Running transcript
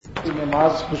کی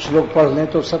نماز کچھ لوگ پڑھ لیں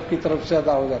تو سب کی طرف سے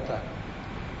ادا ہو جاتا ہے.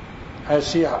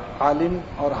 ایسی عالم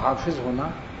اور حافظ ہونا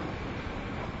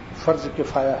فرض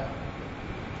کفایہ ہے،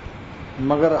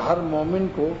 مگر ہر مومن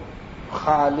کو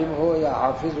خواہ عالم ہو یا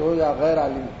حافظ ہو یا غیر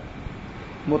عالم ہو،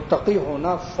 متقی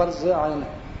ہونا فرض عین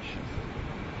ہے.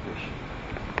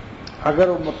 اگر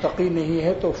وہ متقی نہیں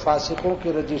ہے تو فاسقوں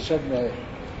کے رجسٹر میں ہے،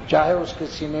 چاہے اس کے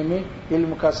سینے میں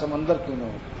علم کا سمندر کیوں نہ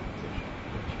ہو.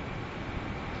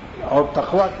 اور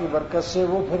تقویٰ کی برکت سے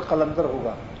وہ پھر قلندر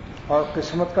ہوگا اور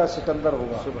قسمت کا سکندر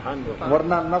ہوگا،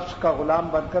 ورنہ نفس کا غلام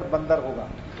بن کر بندر ہوگا.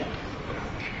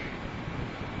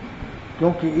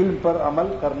 کیونکہ علم پر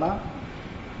عمل کرنا،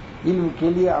 علم کے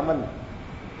لیے عمل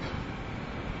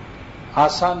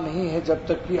آسان نہیں ہے جب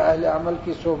تک کہ اہل عمل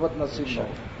کی صحبت نصیب نہ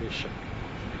ہو.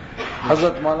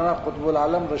 حضرت مولانا قطب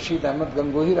العالم رشید احمد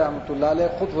گنگوہی رحمۃ اللہ علیہ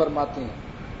خود فرماتے ہیں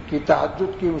کہ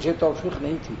تہجد کی مجھے توفیق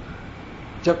نہیں تھی.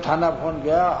 جب تھانہ بھون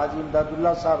گیا حاجی امداد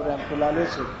اللہ صاحب رحمۃ اللہ علیہ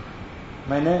سے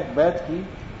میں نے بیعت کی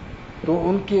تو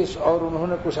ان کی اور انہوں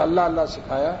نے کچھ اللہ اللہ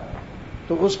سکھایا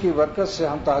تو اس کی برکت سے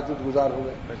ہم تہجد گزار ہو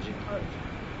گئے.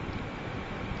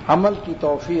 عمل کی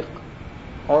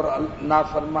توفیق اور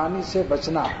نافرمانی سے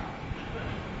بچنا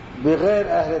بغیر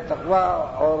اہل تقویٰ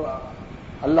اور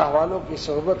اللہ والوں کی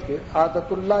صحبت کے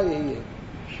عادت اللہ یہی ہے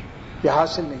کہ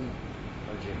حاصل نہیں.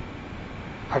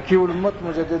 حکیم الامت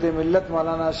مجدد ملت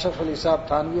مولانا اشرف علی صاحب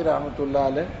تھانوی رحمۃ اللہ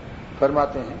علیہ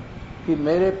فرماتے ہیں کہ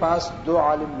میرے پاس 2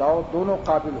 عالم لاؤ، دونوں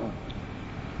قابل ہوں،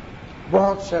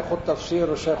 بہت شیخ التفسیر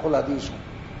اور شیخ الحدیث ہوں،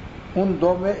 ان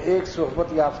 2 میں ایک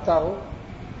صحبت یافتہ ہو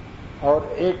اور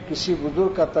ایک کسی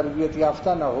بزرگ کا تربیت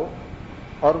یافتہ نہ ہو،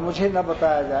 اور مجھے نہ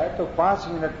بتایا جائے تو 5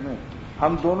 منٹ میں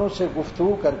ہم دونوں سے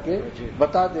گفتگو کر کے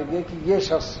بتا دیں گے کہ یہ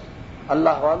شخص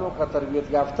اللہ والوں کا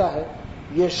تربیت یافتہ ہے،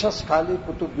 یہ شخص خالی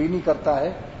کتب بینی کرتا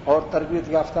ہے اور تربیت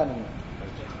یافتہ نہیں ہے.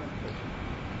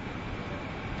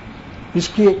 اس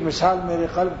کی ایک مثال میرے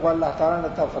قلب کو اللہ تعالیٰ نے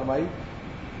عطا فرمائی.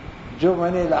 جو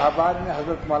میں نے الہ آباد میں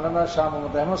حضرت مولانا شاہ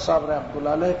محمد احمد صاحب رحمۃ اللہ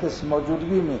علیہ کے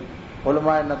موجودگی میں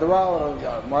علماء ندوہ اور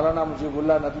مولانا مجیب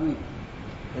اللہ ندوی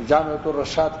جامعۃ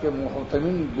الرشاد کے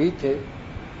محتمین بھی تھے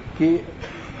کہ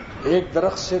ایک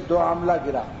درخت سے 2 آملہ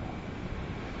گرا.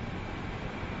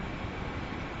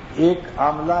 ایک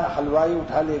آملہ حلوائی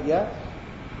اٹھا لے گیا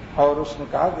اور اس نے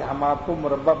کہا کہ ہم آپ کو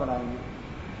مربع بنائیں گے.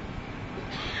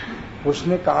 اس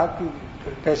نے کہا کہ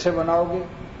کیسے بناؤ گے؟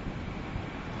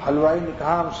 حلوائی نے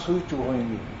کہا ہم سوئی چبھوئیں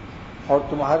گے اور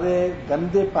تمہارے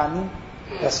گندے پانی،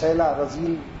 کسیلا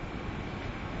رزیل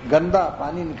گندا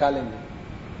پانی نکالیں گے،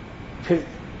 پھر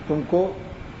تم کو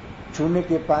چونے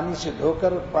کے پانی سے دھو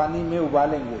کر پانی میں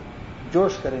ابالیں گے،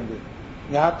 جوش کریں گے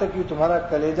یہاں تک کہ تمہارا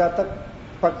کلیجہ تک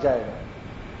پک جائے گا،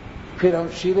 پھر ہم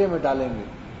شیرے میں ڈالیں گے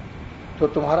تو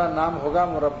تمہارا نام ہوگا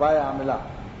مربع عاملہ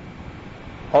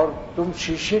اور تم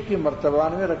شیشے کی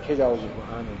مرتبان میں رکھے جاؤ گے.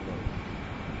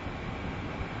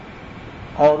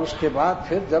 اور اس کے بعد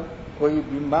پھر جب کوئی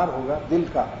بیمار ہوگا دل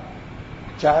کا،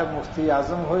 چاہے مفتی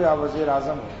اعظم ہو یا وزیر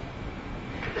اعظم ہو،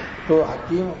 تو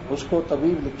حکیم اس کو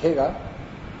طبیب لکھے گا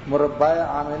مربع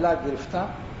عاملہ گرفتہ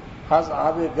از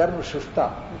آب گرم ششتہ.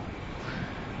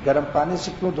 گرم پانی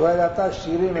سے کیوں دھویا جاتا؟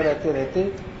 شیرے میں رہتے رہتے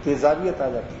تیزابیت آ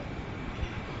جاتی.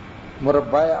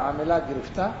 مربع عاملہ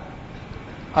گرفتہ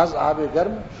از آب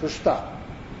گرم ششتہ.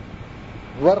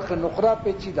 ورق نقرہ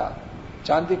پیچیدہ،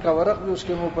 چاندی کا ورق بھی اس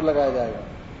کے منہ پر لگایا جائے گا.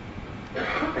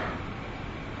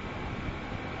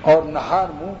 اور نہار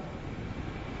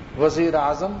منہ وزیر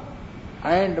اعظم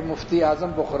اینڈ مفتی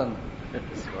اعظم بخرند.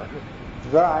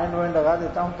 ذرا اینڈ وینڈ لگا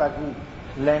دیتا ہوں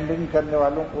تاکہ لینڈنگ کرنے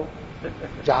والوں کو،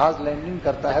 جہاز لینڈنگ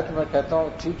کرتا ہے تو میں کہتا ہوں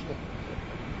ٹھیک ہے،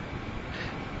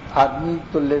 آدمی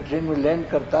تو لیٹرین میں لینڈ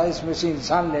کرتا ہے، اس میں سے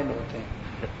انسان لینڈ ہوتے ہیں،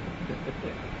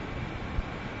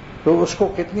 تو اس کو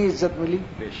کتنی عزت ملی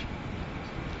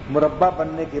مربع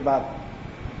بننے کے بعد.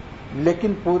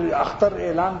 لیکن پوری اختر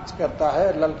اعلان کرتا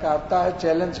ہے، للکارتا ہے،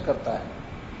 چیلنج کرتا ہے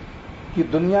کہ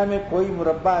دنیا میں کوئی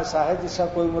مربع ایسا ہے جس کا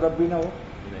کوئی مربی نہ ہو.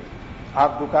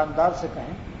 آپ دکاندار سے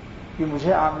کہیں کہ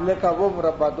مجھے آملے کا وہ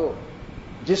مربع دو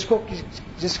جس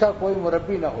کا کوئی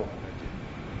مربی نہ ہو.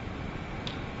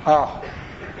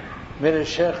 میرے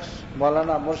شیخ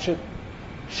مولانا مرشد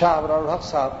شاہ ابرار الحق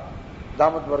صاحب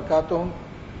دامت برکاتہم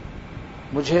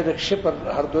مجھے رکشے پر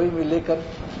ہردوئی میں لے کر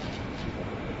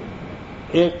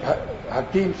ایک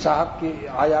حکیم صاحب کی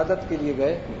عیادت کے لیے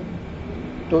گئے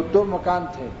تو 2 مکان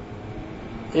تھے.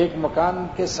 ایک مکان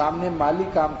کے سامنے مالی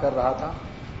کام کر رہا تھا،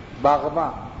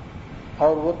 باغباں،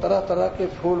 اور وہ طرح طرح کے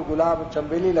پھول، گلاب،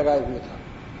 چنبیلی لگائے ہوئے تھا،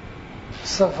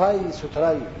 صفائی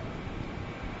ستھرائی.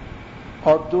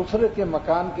 اور دوسرے کے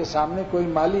مکان کے سامنے کوئی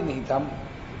مالی نہیں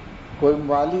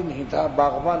تھا،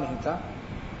 باغباں نہیں تھا.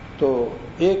 تو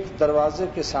ایک دروازے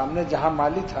کے سامنے جہاں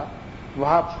مالی تھا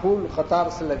وہاں پھول قطار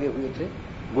سے لگے ہوئے تھے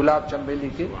گلاب چنبیلی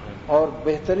کے، اور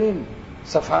بہترین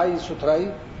صفائی ستھرائی،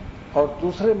 اور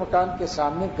دوسرے مکان کے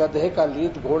سامنے گدھے کا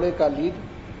لید، گھوڑے کا لید،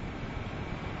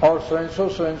 اور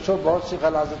سوئنسو بہت سی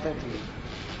غلاظتیں تھیں۔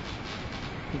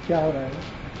 یہ کیا ہو رہا ہے؟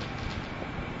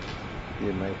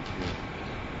 یہ مائک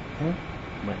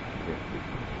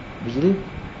بجلی؟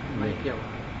 مائک کی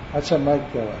آواز۔ اچھا، مائک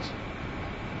کی آواز۔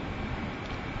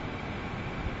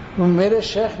 میرے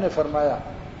شیخ نے فرمایا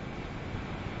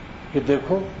کہ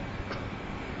دیکھو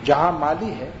جہاں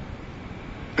مالی ہے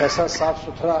کیسا صاف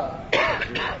ستھرا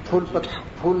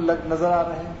پھول نظر آ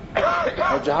رہے ہیں،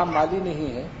 اور جہاں مالی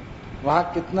نہیں ہے وہاں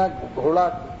کتنا گھوڑا،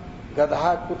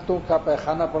 گدھا، کتوں کا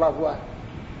پیخانہ پڑا ہوا ہے،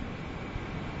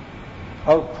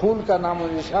 اور پھول کا نام و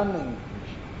نشان نہیں۔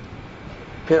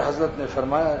 پھر حضرت نے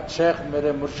فرمایا، شیخ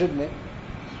میرے مرشد نے،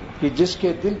 کہ جس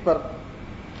کے دل پر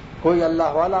کوئی اللہ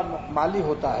والا مالی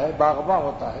ہوتا ہے، باغباں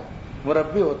ہوتا ہے،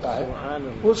 مربی ہوتا ہے،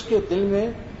 اس کے دل میں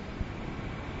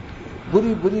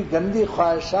بری بری گندی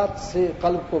خواہشات سے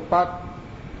قلب کو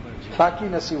پاکی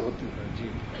نصیب ہوتی ہے۔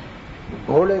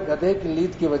 گھوڑے گدھے کی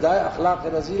لید کی بجائے اخلاق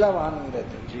رذیلہ وہاں نہیں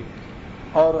رہتے،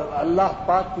 اور اللہ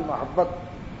پاک کی محبت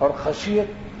اور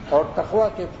خشیت اور تقوی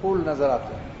کے پھول نظر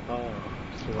آتے ہیں،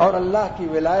 اور اللہ کی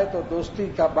ولایت اور دوستی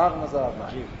کا باغ نظر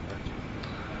آتا ہے۔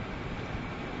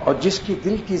 اور جس کی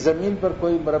دل کی زمین پر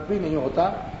کوئی مربی نہیں ہوتا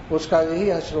اس کا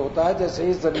یہی حشر ہوتا ہے جیسے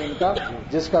اس زمین کا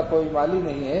جس کا کوئی مالی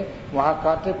نہیں ہے، وہاں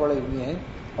کانٹے پڑے ہوئے ہیں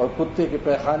اور کتے کے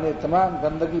پیخانے، تمام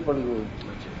گندگی پڑی ہوئی۔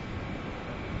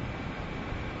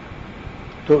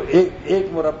 تو ایک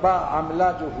مربع عاملہ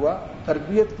جو ہوا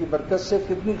تربیت کی برکت سے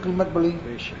کتنی قیمت بڑھی۔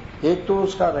 ایک تو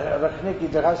اس کا رکھنے کی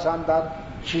جگہ شاندار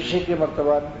شیشے کے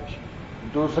مرتبہ،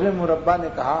 دوسرے مربع نے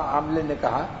کہا، عاملے نے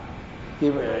کہا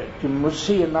کہ مجھ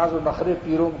سے یہ ناز و نخرے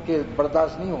پیروں کے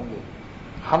برداشت نہیں ہوں گے،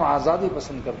 ہم آزادی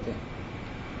پسند کرتے ہیں،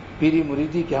 پیری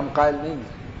مریدی کے ہم قائل نہیں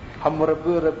ہیں، ہم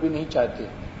مربی اور ربی نہیں چاہتے،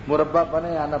 مربع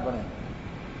بنے یا نہ بنے،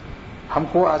 ہم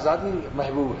کو آزادی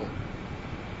محبوب ہے۔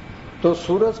 تو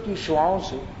سورج کی شعاؤں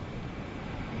سے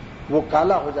وہ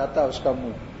کالا ہو جاتا ہے اس کا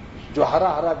منہ، جو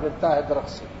ہرا ہرا گرتا ہے درخت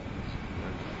سے،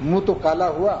 منہ تو کالا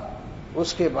ہوا،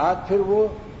 اس کے بعد پھر وہ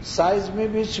سائز میں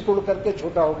بھی سکڑ کر کے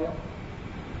چھوٹا ہو گیا،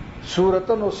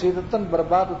 صورتاً و سیرتاً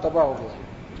برباد و تباہ ہو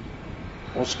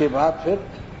گیا۔ اس کے بعد پھر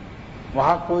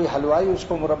وہاں کوئی حلوائی اس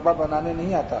کو مربع بنانے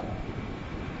نہیں آتا،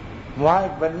 وہاں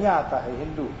ایک بنیا آتا ہے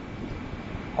ہندو،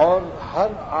 اور ہر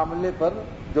عاملے پر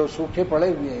جو سوکھے پڑے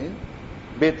ہوئے ہیں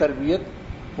بے تربیت،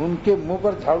 ان کے منہ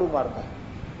پر جھاڑو مارتا ہے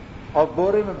اور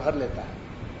بورے میں بھر لیتا ہے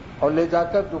اور لے جا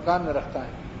کر دکان میں رکھتا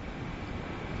ہے،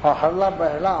 اور ہرلا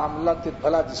بہلا عاملہ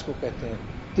تتپھلا جس کو کہتے ہیں،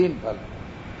 3 پھل،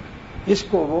 اس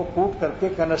کو وہ کوٹ کر کے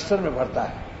کنسٹر میں بھرتا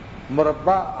ہے۔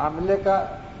 مربع عاملے کا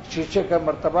شیشے کا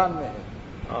مرتبان میں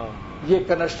ہے، یہ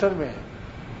کنسٹر میں ہے۔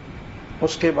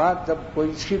 اس کے بعد جب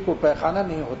کوئی کسی کو پیخانہ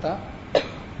نہیں ہوتا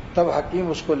تب حکیم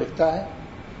اس کو لکھتا ہے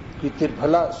کہ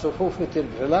تربھلا صفوف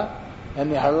تربھلا،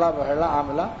 یعنی ہرلا بہلا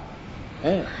عاملہ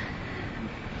ہے،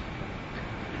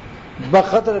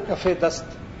 بقدر کف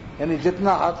دست، یعنی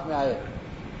جتنا ہاتھ میں آئے،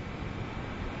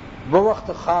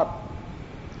 بوقت خواب،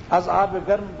 از آب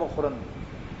گرم بخورن،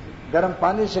 گرم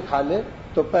پانی سے کھا لے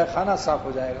تو پیخانہ صاف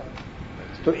ہو جائے گا۔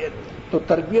 تو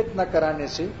تربیت نہ کرانے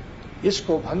سے اس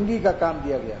کو بھنگی کا کام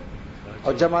دیا گیا،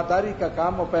 اور جمعداری کا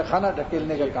کام، اور پیخانہ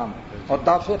ڈھکیلنے کا کام، اور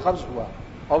دافع قبض ہوا،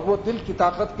 اور وہ دل کی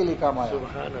طاقت کے لیے کام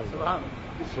آیا۔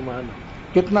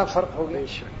 کتنا فرق ہو گیا۔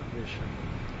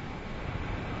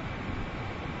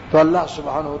 تو اللہ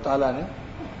سبحانہ و تعالیٰ نے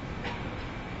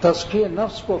تزکیہ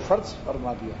نفس کو فرض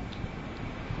فرما دیا،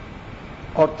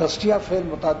 اور تزکیہ فعل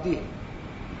متعدی ہے،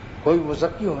 کوئی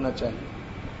مزکی ہونا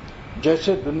چاہیے۔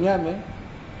 جیسے دنیا میں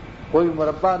کوئی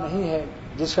مربع نہیں ہے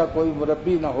جس کا کوئی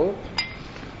مربی نہ ہو،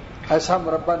 ایسا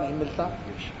مربع نہیں ملتا،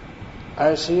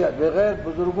 ایسے بغیر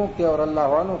بزرگوں کے اور اللہ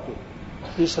والوں کے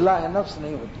اصلاح نفس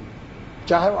نہیں ہوتی،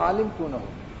 چاہے وہ عالم کیوں نہ ہو۔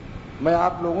 میں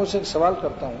آپ لوگوں سے ایک سوال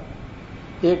کرتا ہوں،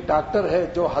 ایک ڈاکٹر ہے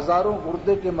جو ہزاروں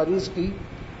گردے کے مریض کی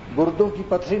گردوں کی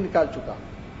پتھری نکال چکا،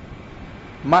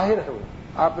 ماہر ہے، وہ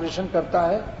آپریشن کرتا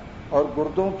ہے اور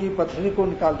گردوں کی پتھری کو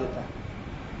نکال دیتا ہے،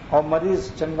 اور مریض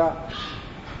چنگا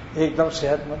ایک دم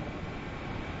صحت مند۔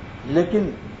 لیکن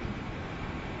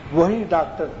وہی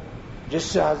ڈاکٹر جس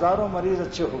سے ہزاروں مریض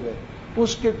اچھے ہو گئے،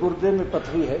 اس کے گردے میں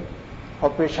پتھری ہے اور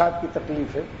پیشاب کی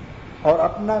تکلیف ہے، اور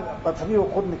اپنا پتھری وہ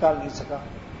خود نکال نہیں سکا۔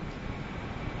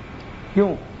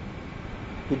 کیوں؟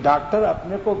 کہ ڈاکٹر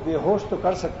اپنے کو بے ہوش تو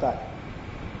کر سکتا ہے،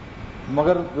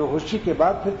 مگر بے ہوشی کے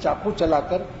بعد پھر چاقو چلا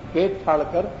کر پیٹ پھاڑ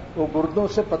کر وہ گردوں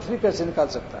سے پتھری کیسے نکال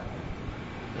سکتا ہے؟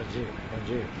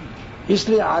 اس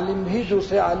لیے عالم بھی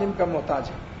دوسرے عالم کا محتاج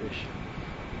ہے،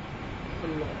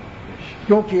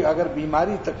 کیونکہ اگر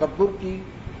بیماری تکبر کی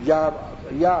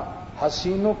یا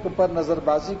حسینوں پر نظر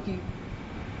بازی کی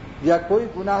یا کوئی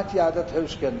گناہ کی عادت ہے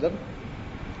اس کے اندر،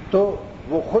 تو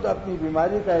وہ خود اپنی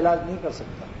بیماری کا علاج نہیں کر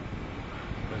سکتا.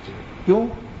 کیوں؟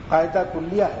 قاعدہ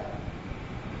کلیہ ہے،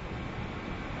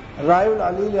 رائے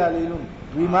العلیل علیل،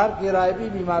 بیمار کی رائے بھی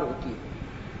بیمار ہوتی ہے،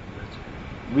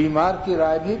 بیمار کی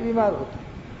رائے بھی بیمار ہوتی ہے.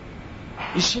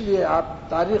 اسی لیے آپ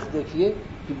تاریخ دیکھیے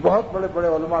کہ بہت بڑے بڑے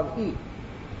علماء بھی،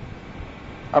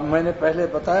 اب میں نے پہلے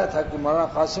بتایا تھا کہ مولانا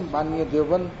قاسم بانی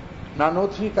دیوبند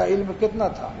نانوتوی کا علم کتنا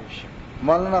تھا،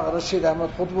 مولانا رشید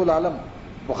احمد قطب العالم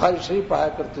بخاری شریف پڑھایا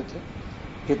کرتے تھے،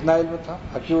 کتنا علم تھا.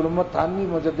 حکیم الامت تھانوی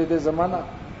مجدد زمانہ،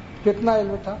 کتنا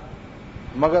علم تھا،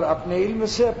 مگر اپنے علم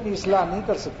سے اپنی اصلاح نہیں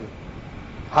کر سکے.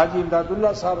 حاجی امداد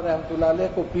اللہ صاحب رحمۃ اللہ علیہ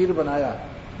کو پیر بنایا،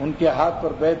 ان کے ہاتھ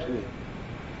پر بیٹھ ہوئے،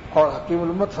 اور حکیم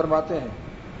الامت فرماتے ہیں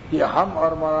کہ ہم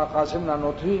اور مولانا قاسم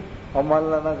نانوتوی اور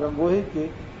مولانا گنگوہی کے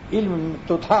علم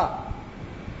تو تھا،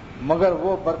 مگر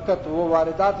وہ برکت، وہ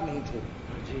واردات نہیں تھے.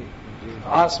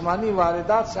 آسمانی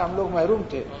واردات سے ہم لوگ محروم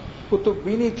تھے. کتب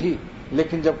بینی تھی،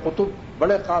 لیکن جب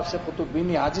بڑے خواب سے قطب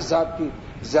بینی حاجی صاحب کی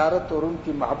زیارت اور ان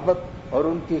کی محبت اور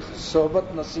ان کی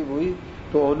صحبت نصیب ہوئی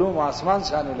تو علوم آسمان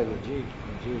سے آنے لگے.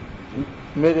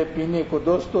 میرے پینے کو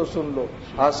دوستو سن لو،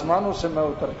 آسمانوں سے میں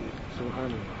اتر گئی.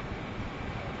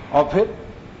 اور پھر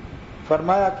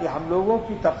فرمایا کہ ہم لوگوں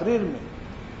کی تقریر میں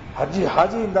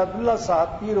حاجی امداد اللہ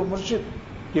صاحب پیر و مرشد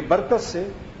کی برکت سے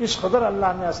اس قدر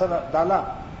اللہ نے اثر ڈالا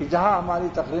کہ جہاں ہماری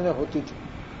تقریریں ہوتی تھیں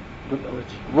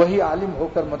وہی عالم ہو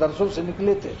کر مدرسوں سے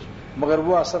نکلے تھے، مگر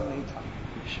وہ اثر نہیں تھا،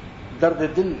 درد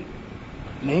دل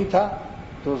نہیں تھا،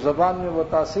 تو زبان میں وہ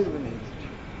تاثیر بھی نہیں تھی،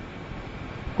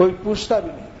 کوئی پوچھتا بھی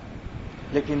نہیں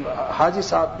تھا. لیکن حاجی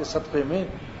صاحب کے صدقے میں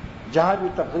جہاں بھی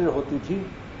تقریر ہوتی تھی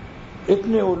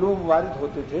اتنے علوم وارد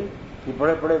ہوتے تھے کہ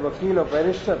بڑے بڑے وکیل اور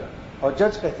بیرسٹر اور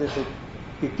جج کہتے تھے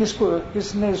کہ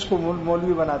کس نے اس کو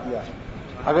مولوی بنا دیا.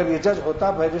 اگر یہ جج ہوتا،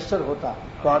 بیرسٹر ہوتا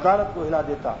تو عدالت کو ہلا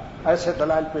دیتا، ایسے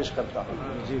دلائل پیش کرتا.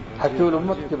 حکیم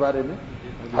الامت کے بارے میں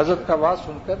حضرت کا واز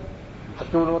سن کر،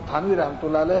 حکیم الامت تھانوی رحمۃ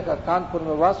اللہ علیہ کا کانپور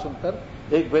میں واز سن کر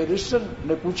ایک بیرسٹر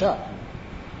نے پوچھا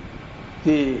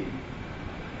کہ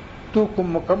تو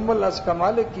مکمل از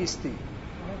کمال کیستی،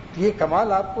 یہ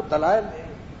کمال آپ کو دلائل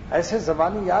ایسے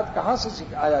زبانی یاد کہاں سے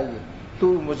آیا؟ یہ تو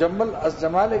مجمل از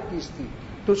جمال کیستی،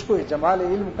 تجھ کو یہ جمال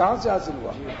علم کہاں سے حاصل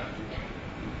ہوا؟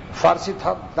 فارسی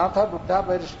تھا نہ تھا، بڈھا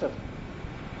بیرسٹر.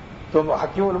 تو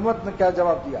حکیم الامت نے کیا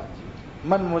جواب دیا؟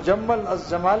 من مجمل از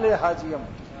جمال حاجیم،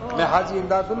 میں حاجی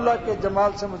امداد اللہ کے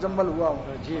جمال سے مجمل ہوا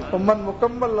ہوں. من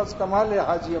مکمل از کمال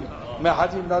حاجیم، میں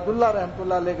حاجی امداد اللہ رحمۃ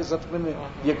اللہ علیہ کے صدقے میں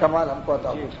یہ کمال ہم کو عطا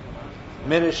ہوا.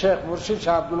 میرے شیخ مرشد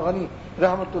شاہ عبد الغنی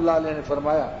رحمۃ اللہ علیہ نے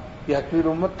فرمایا کہ حکیم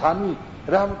الامت تھانوی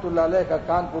رحمۃ اللہ علیہ کا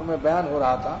کانپور میں بیان ہو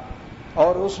رہا تھا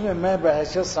اور اس میں میں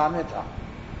بحیثیت سامع تھا،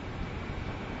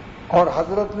 اور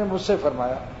حضرت نے مجھ سے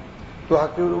فرمایا تو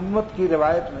حکیم الامت کی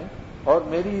روایت میں اور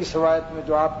میری اس روایت میں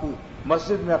جو آپ کی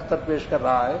مسجد میں اختر پیش کر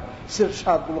رہا ہے، صرف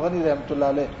شاہ عبد الغنی رحمۃ اللہ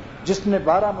علیہ جس نے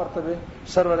 12 مرتبے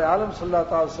سرور عالم صلی اللہ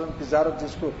تعالی وسلم کی زیارت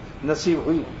جس کو نصیب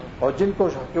ہوئی، اور جن کو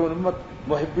حکیم الامت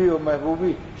محبی و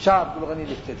محبوبی شاہ عبد الغنی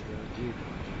لکھتے تھے،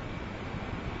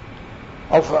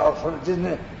 اور جس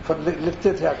نے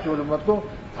لکھتے تھے حکیم الامت کو،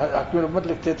 حکیم الامت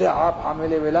لکھتے تھے آپ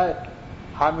حامل ولایت،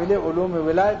 حامل علوم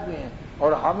ولایت بھی ہیں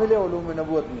اور حامل علوم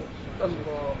نبوت میں ہیں.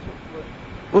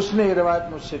 اس نے یہ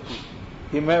روایت مجھ سے کی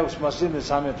کہ میں اس مسجد میں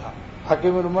سامع تھا،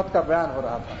 حکیم الامت کا بیان ہو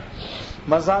رہا تھا.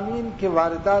 مضامین کے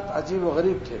واردات عجیب و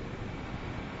غریب تھے.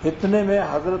 اتنے میں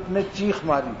حضرت نے چیخ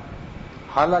ماری،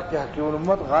 حالانکہ حکیم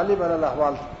الامت غالب علی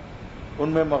الاحوال تھا، ان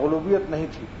میں مغلوبیت نہیں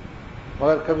تھی،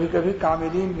 مگر کبھی کبھی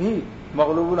کاملین بھی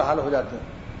مغلوب الحال ہو جاتے ہیں.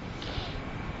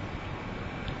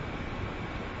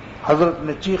 حضرت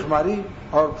نے چیخ ماری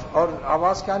اور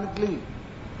آواز کیا نکلی؟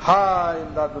 ہائے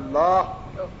امداد اللہ،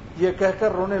 یہ کہہ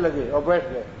کر رونے لگے اور بیٹھ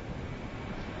گئے،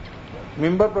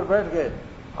 ممبر پر بیٹھ گئے.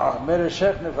 میرے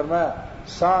شیخ نے فرمایا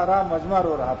سارا مجمع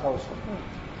رو رہا تھا اس وقت.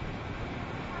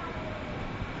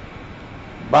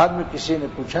 بعد میں کسی نے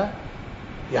پوچھا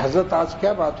کہ حضرت آج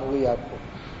کیا بات ہو گئی آپ کو؟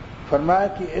 فرمایا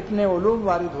کہ اتنے علوم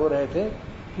وارد ہو رہے تھے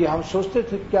کہ ہم سوچتے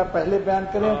تھے کیا پہلے بیان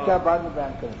کریں اور کیا بعد میں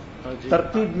بیان کریں.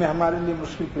 ترتیب میں ہمارے لیے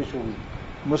مشکل پیش ہوئی.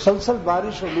 مسلسل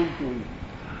بارش علوم کی ہوئی،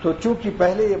 تو چونکہ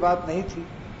پہلے یہ بات نہیں تھی،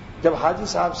 جب حاجی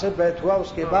صاحب سے بیعت ہوا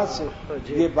اس کے بعد سے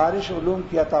یہ بارش علوم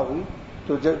کی عطا ہوئی،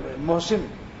 تو محسن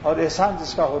اور احسان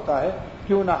جس کا ہوتا ہے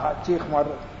کیوں نہ چیخ مار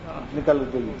نکل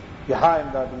گئی کہ ہاں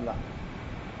امداد اللہ.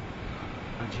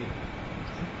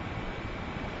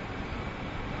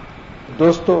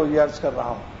 دوستو یہ عرض کر رہا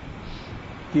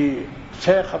ہوں کہ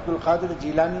شیخ عبد القادر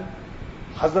جیلانی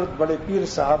حضرت بڑے پیر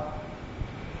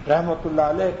صاحب رحمۃ اللہ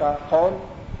علیہ کا قول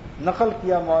نقل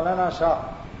کیا مولانا شاہ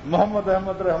محمد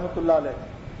احمد رحمۃ اللہ علیہ.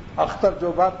 اختر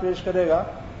جو بات پیش کرے گا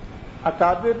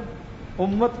اکابر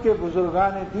امت کے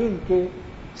بزرگان دین کے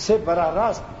سے براہ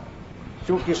راست،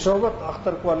 چونکہ صحبت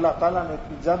اختر کو اللہ تعالیٰ نے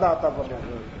اتنی زیادہ عطا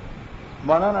فرمائی.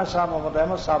 مولانا شاہ محمد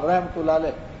احمد صاحب رحمۃ اللہ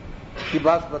علیہ کی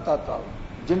بات بتاتا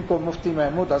ہوں، جن کو مفتی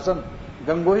محمود حسن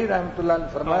گنگوہی رحمۃ اللہ نے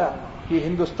فرمایا کہ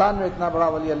ہندوستان میں اتنا بڑا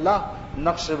ولی اللہ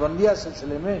نقش بندیہ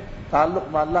سلسلے میں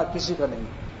تعلق میں اللہ کسی کا نہیں.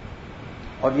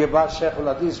 اور یہ بات شیخ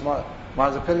الحدیث ماں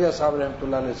زکریا صاحب رحمۃ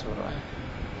اللہ علیہ سے فرمایا.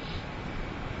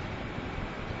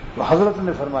 تو حضرت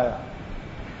نے فرمایا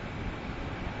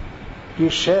کہ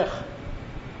شیخ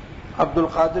عبد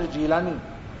القادر جیلانی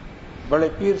بڑے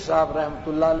پیر صاحب رحمۃ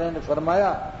اللہ علیہ نے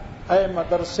فرمایا، اے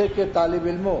مدرسے کے طالب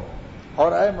علموں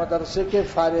اور اے مدرسے کے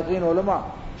فارغین علماء،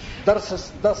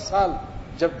 10 سال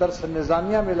جب درس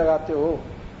نظامیہ میں لگاتے ہو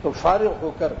تو فارغ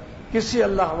ہو کر کسی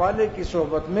اللہ والے کی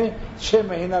صحبت میں 6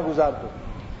 مہینہ گزار دو،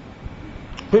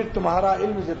 پھر تمہارا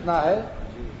علم جتنا ہے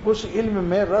اس علم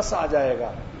میں رس آ جائے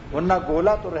گا، ورنہ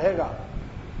گولا تو رہے گا،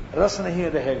 رس نہیں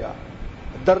رہے گا،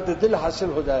 درد دل حاصل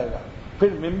ہو جائے گا. پھر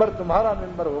ممبر تمہارا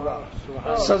ممبر ہوگا،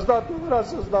 سجدہ تمہارا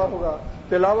سجدہ ہوگا،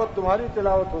 تلاوت تمہاری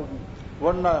تلاوت ہوگی،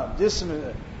 ورنہ جسم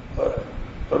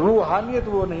روحانیت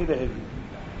وہ نہیں رہے گی.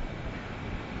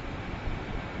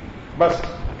 بس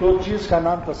 2 چیز کا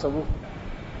نام تصوف.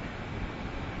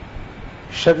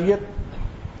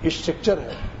 شریعت اسٹرکچر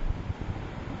ہے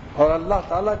اور اللہ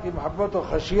تعالیٰ کی محبت و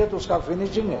خشیت اس کا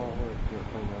فنیشنگ ہے.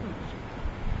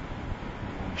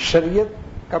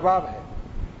 شریعت کباب ہے،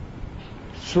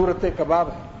 صورت کباب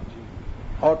ہے،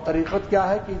 اور طریقت کیا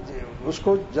ہے کہ اس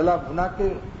کو جلا بھنا کے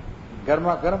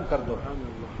گرما گرم کر دو.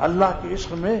 اللہ کے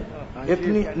عشق میں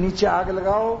اتنی نیچے آگ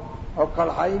لگاؤ اور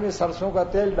کڑھائی میں سرسوں کا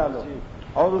تیل ڈالو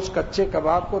اور اس کچے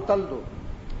کباب کو تل دو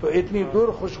تو اتنی دور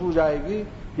خوشبو جائے گی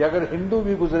کہ اگر ہندو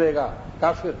بھی گزرے گا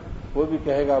کافر وہ بھی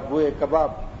کہے گا بوئے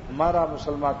کباب ہمارا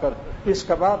مسلمان کر. اس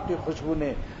کباب کی خوشبو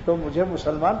نے تو مجھے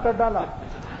مسلمان کر ڈالا.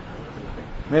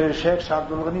 میرے شیخ شاہ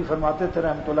عبد الغنی فرماتے تھے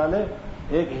رحمۃ اللہ علیہ،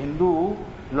 ایک ہندو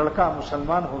لڑکا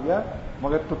مسلمان ہو گیا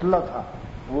مگر تتلا تھا،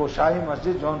 وہ شاہی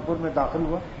مسجد جونپور میں داخل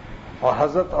ہوا اور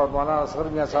حضرت اور مولانا اصغر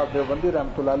میاں صاحب دیوبندی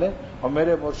رحمۃ اللہ علیہ اور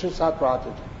میرے مرشد صاحب کو آتے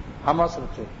تھے، ہم اصل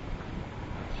تھے.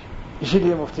 اسی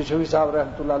لیے مفتی شفیع صاحب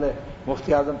رحمۃ اللہ علیہ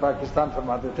مفتی اعظم پاکستان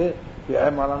فرماتے تھے کہ اے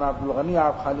مولانا عبد الغنی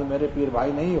آپ خالی میرے پیر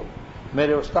بھائی نہیں ہو،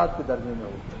 میرے استاد کے درجے میں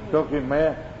ہو، کیونکہ میں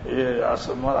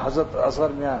حضرت اصغر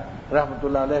میاں رحمۃ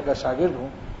اللہ علیہ کا شاگرد ہوں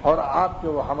اور آپ کے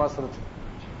وہ ہم اثر تھے.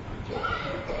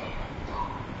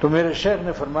 تو میرے شیخ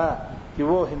نے فرمایا کہ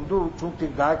وہ ہندو چونکہ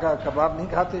گائے کا کباب نہیں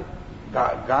کھاتے،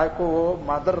 گائے کو وہ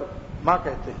مادر ماں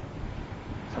کہتے ہیں،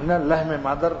 سمجھا، لحم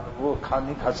مادر وہ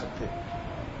نہیں کھا سکتے.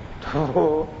 تو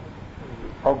وہ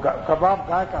اور کباب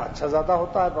گائے کا اچھا زیادہ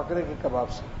ہوتا ہے بکرے کے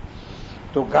کباب سے.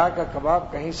 تو گائے کا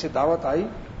کباب کہیں سے دعوت آئی،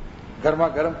 گرما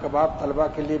گرم کباب طلبہ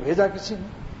کے لیے بھیجا کسی نے،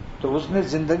 تو اس نے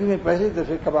زندگی میں پہلی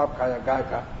دفعہ کباب کھایا گائے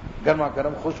کا گرما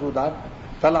گرم خوشبودار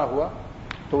تلا ہوا.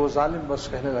 تو وہ ظالم بس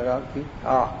کہنے لگا کہ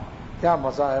کیا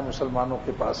مزہ ہے مسلمانوں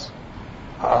کے پاس،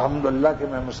 الحمدللہ کہ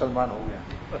میں مسلمان ہو گیا.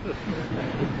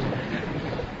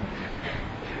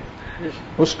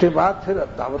 اس کے بعد پھر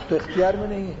دعوت تو اختیار میں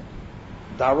نہیں ہے.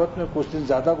 دعوت میں کچھ دن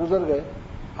زیادہ گزر گئے،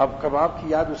 اب کباب کی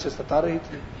یاد اسے ستا رہی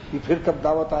تھی کہ پھر کب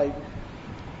دعوت آئے گی.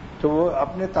 تو وہ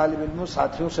اپنے طالب علموں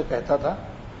ساتھیوں سے کہتا تھا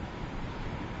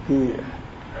کہ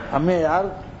ہمیں یار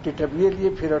ٹٹبیے لیے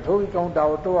پھر اٹھو گی، کہوں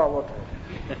ڈاوٹو آوٹ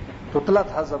ہے. تتلا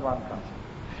تھا زبان کا.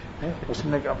 اس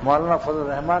نے کہا مولانا فضل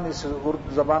الرحمان اس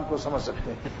اردو زبان کو سمجھ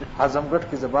سکتے ہیں، اعظم گڑھ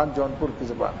کی زبان جونپور کی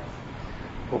زبان ہے.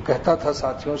 وہ کہتا تھا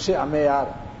ساتھیوں سے ہمیں یار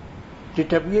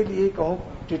ٹٹبیے لیے کہوں،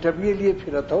 ٹٹبیے لیے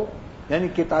پھرت ہو، یعنی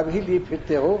کتاب ہی لیے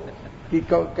پھرتے ہو کہ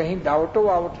کہیں دعوتو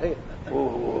آوٹ ہے.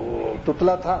 وہ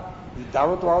تتلا تھا،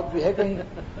 دعوت واوت بھی ہے کہیں،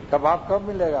 کباب کب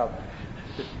ملے گا.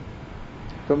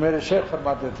 تو میرے شیخ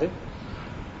فرماتے تھے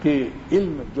کہ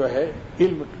علم جو ہے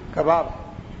علم کباب ہے.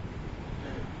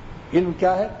 علم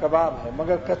کیا ہے؟ کباب ہے،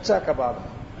 مگر کچا کباب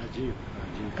ہے،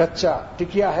 کچا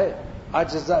ٹکیا ہے.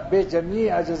 اجزا بے جمی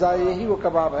اجزا یہی وہ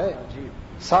کباب ہے.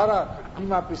 سارا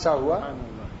قیمہ پسا ہوا،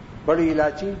 بڑی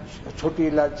الائچی، چھوٹی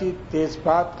الائچی، تیز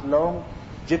پات، لونگ،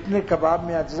 جتنے کباب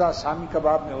میں اجزا شامی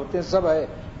کباب میں ہوتے ہیں سب ہے،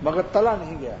 مگر تلا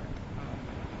نہیں گیا،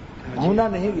 بھونا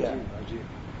نہیں گیا.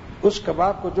 اس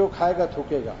کباب کو جو کھائے گا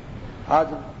تھوکے گا.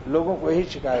 آج لوگوں کو یہی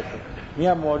شکایت ہے،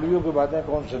 میاں مولویوں کی باتیں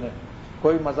کون سنے،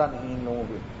 کوئی مزہ نہیں ان لوگوں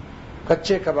کے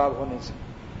کچے کباب ہونے سے.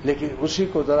 لیکن اسی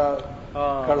کو ذرا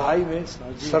کڑھائی میں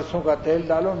سرسوں کا تیل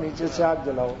ڈالو، نیچے سے آگ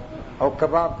جلاؤ اور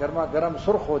کباب گرما گرم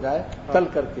سرخ ہو جائے تل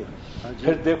کر کے،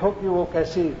 پھر دیکھو کہ وہ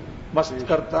کیسی مست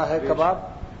کرتا ہے کباب.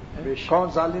 کون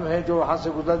ظالم ہے جو وہاں سے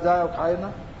گزر جائے اور کھائے نا.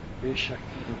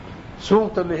 سونگ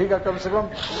تو لہے گا کم سے کم،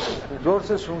 زور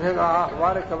سے سونگے گا،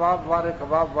 وارے کباب وارے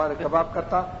کباب وارے کباب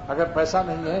کرتا. اگر پیسہ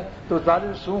نہیں ہے تو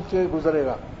ظالم سونگ کے گزرے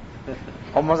گا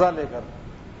اور مزہ لے کر.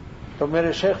 تو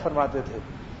میرے شیخ فرماتے تھے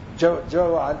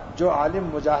جو عالم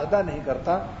مجاہدہ نہیں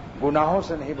کرتا، گناہوں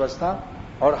سے نہیں بچتا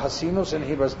اور حسینوں سے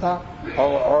نہیں بچتا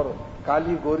اور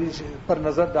کالی گوری پر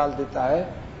نظر ڈال دیتا ہے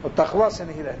اور تقوی سے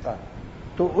نہیں رہتا،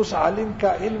 تو اس عالم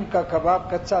کا علم کا کباب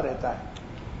کچا رہتا ہے،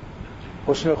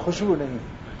 اس میں خوشبو نہیں.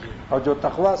 اور جو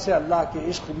تقوی سے اللہ کے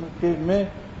عشق میں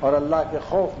اور اللہ کے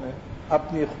خوف میں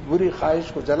اپنی بری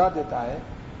خواہش کو جلا دیتا ہے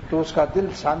تو اس کا دل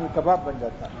شامی کباب بن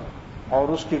جاتا ہے اور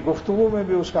اس کی گفتگو میں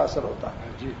بھی اس کا اثر ہوتا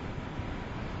ہے.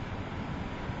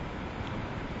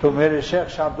 تو میرے شیخ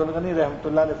شاہ عبد الغنی رحمۃ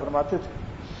اللہ علیہ فرماتے تھے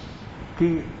کہ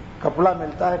کپڑا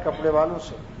ملتا ہے کپڑے والوں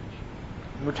سے،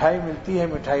 مٹھائی ملتی ہے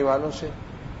مٹھائی والوں سے،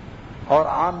 اور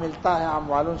آم ملتا ہے آم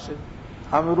والوں سے،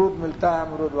 امرود ملتا ہے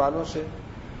امرود والوں سے،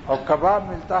 اور کباب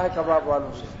ملتا ہے کباب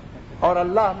والوں سے، اور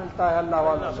اللہ ملتا ہے اللہ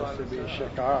والوں سے. بے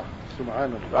شک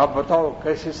سبحان اللہ. آپ بتاؤ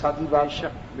کیسی سادی بات.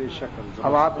 بے شک.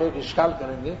 اب آپ ایک اشکال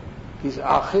کریں گے کہ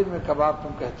آخر میں کباب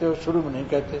تم کہتے ہو، شروع میں نہیں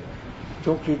کہتے،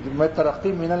 کیونکہ میں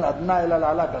ترقی من الادنیٰ الی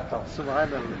الاعلیٰ کرتا ہوں.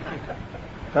 سبحان اللہ.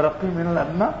 ترقی من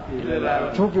الادنیٰ،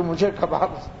 چونکہ مجھے کباب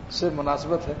سے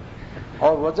مناسبت ہے،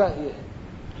 اور وجہ یہ ہے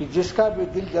کہ جس کا بھی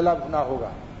دل جلا بھنا ہوگا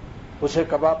اسے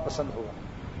کباب پسند ہوگا.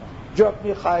 جو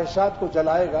اپنی خواہشات کو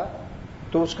جلائے گا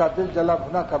تو اس کا دل جلا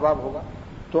بھنا کباب ہوگا.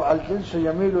 تو الجنس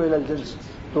یمیل الی الجنس،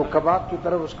 تو کباب کی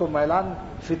طرف اس کو میلان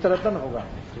فطرتاً ہوگا.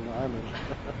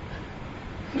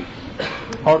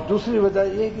 اور دوسری وجہ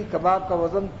یہ ہے کہ کباب کا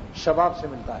وزن شباب سے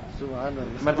ملتا ہے.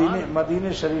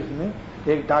 مدینے شریف میں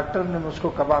ایک ڈاکٹر نے مجھ کو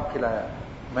کباب کھلایا.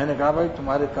 میں نے کہا بھائی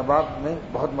تمہارے کباب میں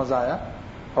بہت مزہ آیا،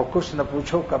 اور کچھ نہ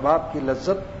پوچھو کباب کی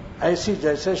لذت ایسی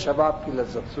جیسے شباب کی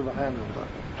لذت. سبحان اللہ.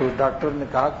 تو ڈاکٹر نے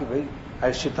کہا کہ بھائی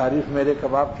ایسی تعریف میرے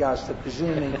کباب کی آج تک کسی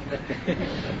نے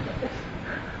نہیں.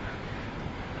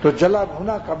 تو جلا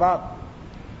بھونا کباب،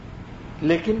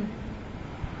 لیکن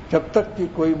جب تک کہ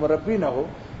کوئی مربی نہ ہو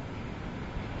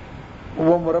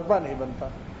وہ مربع نہیں بنتا.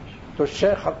 تو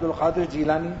شیخ عبد القادر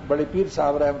جیلانی بڑے پیر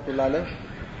صاحب رحمۃ اللہ علیہ،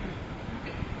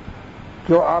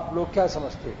 کیوں آپ لوگ کیا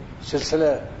سمجھتے ہیں، سلسلہ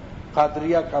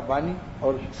قادریہ کا بانی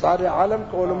اور سارے عالم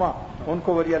کے علماء ان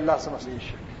کو ولی اللہ سمجھتے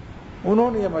ہیں.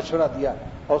 انہوں نے یہ مشورہ دیا،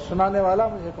 اور سنانے والا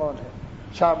مجھے کون ہے،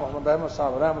 شاہ محمد احمد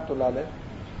صاحب رحمۃ اللہ علیہ،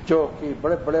 جو کہ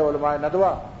بڑے بڑے علماء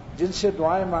ندوہ جن سے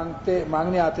دعائیں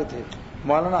مانگنے آتے تھے،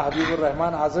 مولانا حبیب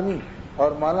الرحمان اعظمی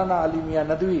اور مولانا علی میاں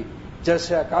ندوی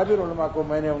جیسے اکابر علماء کو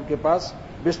میں نے ان کے پاس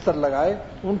بستر لگائے،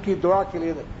 ان کی دعا کے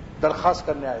لیے درخواست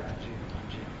کرنے آئے تھے.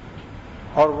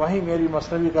 اور وہیں میری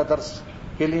مثنوی کا درس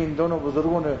کے لیے ان دونوں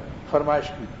بزرگوں نے فرمائش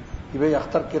کی کہ بھئی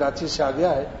اختر کراچی سے آ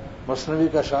گیا ہے، مثنوی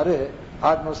کا شارح ہے،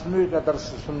 آج مثنوی کا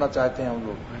درس سننا چاہتے ہیں ہم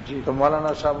لوگ. تو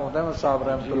مولانا شاہ محمد احمد صاحب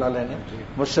رحمۃ اللہ علیہ نے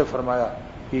مجھ سے فرمایا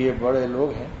کہ یہ بڑے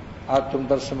لوگ ہیں، آج تم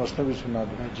درس مثنوی سنا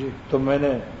دو. تو میں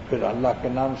نے پھر اللہ کے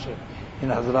نام سے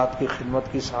ان حضرات کی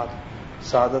خدمت کی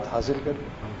سعادت حاصل کری.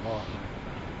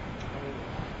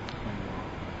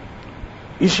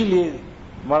 اسی لیے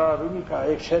مولانا رومی کا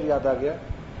ایک شعر یاد آ گیا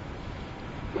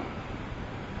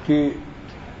کہ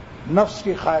نفس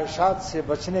کی خواہشات سے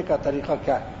بچنے کا طریقہ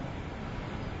کیا ہے.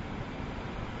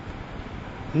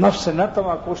 نفس نہ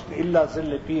تما کشت الا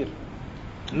ذل پیر،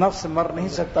 نفس مر نہیں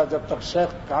سکتا جب تک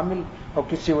شیخ کامل اور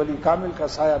کسی ولی کامل کا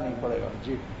سایہ نہیں پڑے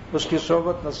گا، اس کی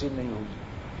صحبت نصیب نہیں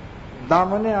ہوگی.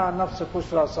 دامن نفس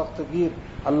کشرا سخت گیر،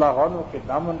 اللہ والوں کے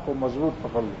دامن کو مضبوط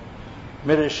پکڑ لو.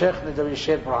 میرے شیخ نے جب یہ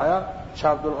شعر پڑھایا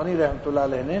شاہ عبد الغنی رحمۃ اللہ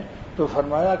علیہ نے، تو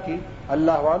فرمایا کہ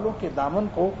اللہ والوں کے دامن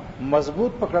کو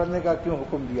مضبوط پکڑنے کا کیوں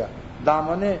حکم دیا،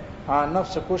 دامن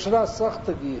نفس کشرا سخت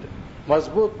گیر،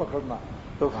 مضبوط پکڑنا.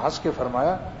 تو ہنس کے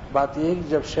فرمایا بات یہ ہے کہ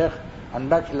جب شیخ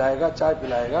انڈا کھلائے گا، چائے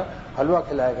پلائے گا، حلوہ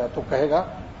کھلائے گا تو کہے گا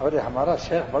ارے ہمارا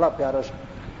شیخ بڑا پیارا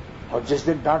شیخ، اور جس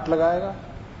دن ڈانٹ لگائے گا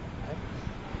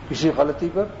کسی غلطی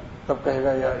پر تب کہے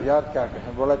گا یار کیا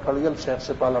کہیں، بڑا کڑیل شیخ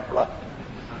سے پالا پڑا،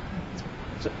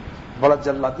 بڑا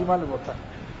جلادی معلوم ہوتا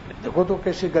ہے، دیکھو تو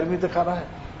کیسی گرمی دکھا رہا ہے.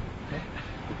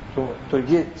 تو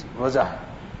یہ وجہ ہے.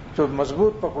 جو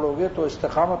مضبوط پکڑو گے تو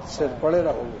استقامت سے پڑے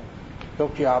رہو گے،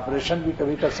 کیونکہ آپریشن بھی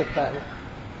کبھی کر سکتا ہے.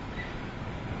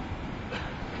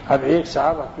 اب ایک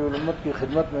صاحب حقیق الامت کی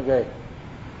خدمت میں گئے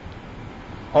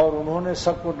اور انہوں نے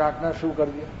سب کو ڈانٹنا شروع کر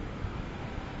دیا.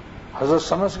 حضرت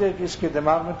سمجھ گئے کہ اس کے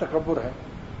دماغ میں تکبر ہے،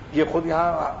 یہ خود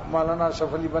یہاں مولانا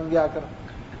اشرف علی بن گیا کر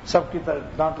سب کی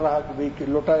ڈانٹ رہا کہ بھئی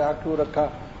لوٹا یہاں کیوں رکھا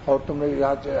اور تم نے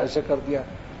یہاں ایسے کر دیا.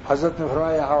 حضرت نے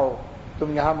فرمایا یہاں ہو،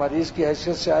 تم یہاں مریض کی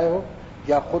حیثیت سے آئے ہو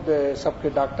یا خود سب کے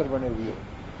ڈاکٹر بنے ہوئے ہو،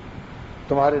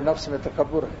 تمہارے نفس میں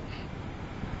تکبر ہے.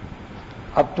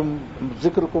 اب تم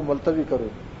ذکر کو ملتوی کرو،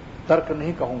 ترک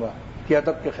نہیں کہوں گا کہ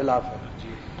ادب کے خلاف ہے،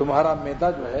 تمہارا میدا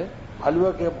جو ہے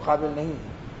حلوے کے قابل نہیں ہے،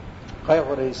 قے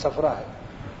ہو رہی، صفرا ہے،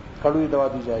 کڑوی دوا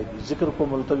دی جائے گی، ذکر کو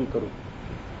ملتوی کرو،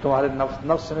 تمہارے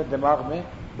نفس میں دماغ میں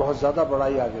بہت زیادہ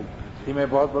بڑائی آ گئی کہ میں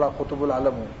بہت بڑا قطب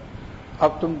العالم ہوں۔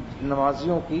 اب تم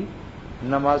نمازیوں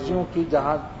کی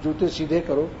جہاں جوتے سیدھے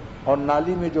کرو اور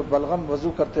نالی میں جو بلغم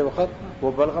وضو کرتے وقت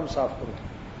وہ بلغم صاف کرو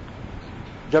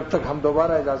جب تک ہم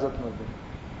دوبارہ اجازت نہ دیں۔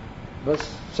 بس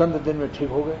چند دن میں ٹھیک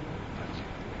ہو گئے۔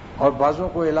 اور بعضوں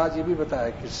کو علاج یہ بھی بتایا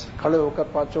کہ کھڑے ہو کر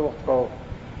پانچوں وقت کہو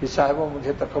کہ صاحبوں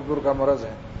مجھے تکبر کا مرض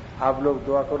ہے، آپ لوگ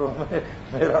دعا کرو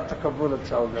میرا تکبر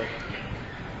اچھا ہو جائے۔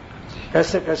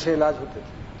 کیسے کیسے علاج ہوتے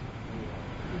تھے۔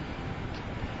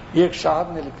 ایک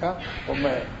صاحب نے لکھا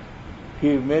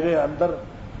کہ میرے اندر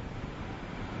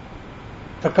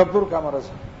تکبر کا مرض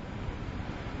ہے،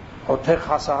 اور تھے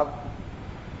خاص صاحب،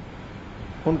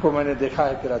 ان کو میں نے دیکھا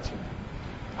ہے کراچی میں۔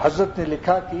 حضرت نے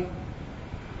لکھا کہ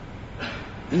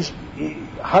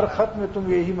ہر خط میں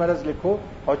تم یہی مرض لکھو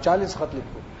اور 40 خط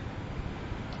لکھو،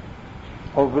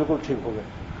 اور بالکل ٹھیک ہو گئے۔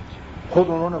 خود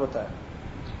انہوں نے بتایا۔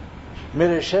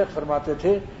 میرے شیخ فرماتے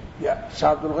تھے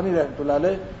شاہ عبد الغنی رحمۃ اللہ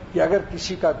علیہ کہ اگر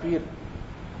کسی کا پیر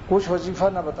کچھ وظیفہ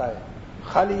نہ بتائے،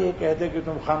 خالی یہ کہہ دے کہ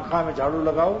تم خانقاہ میں جھاڑو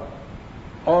لگاؤ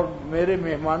اور میرے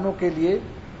مہمانوں کے لیے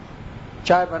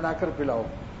چائے بنا کر پلاؤ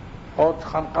اور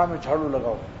خانقاہ میں جھاڑو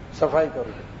لگاؤ، صفائی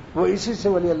کرو، وہ اسی سے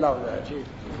ولی اللہ ہو جائے۔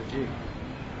 جی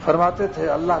فرماتے تھے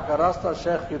اللہ کا راستہ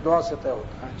شیخ کی دعا سے طے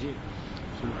ہوتا ہے۔ جی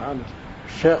سبحان اللہ۔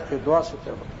 شیخ کی دعا سے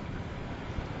طے ہوتا ہے۔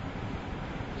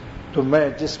 تو میں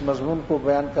جس مضمون کو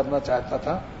بیان کرنا چاہتا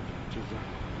تھا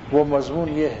وہ مضمون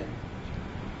یہ ہے،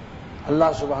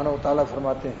 اللہ سبحانہ و تعالیٰ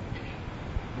فرماتے ہیں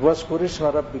وَاذْكُرِ اسْمَ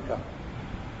رَبِّكَ،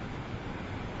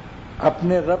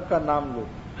 اپنے رب کا نام لو۔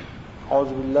 اعوذ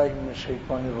باللہ من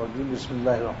الشیطان الرجیم، بسم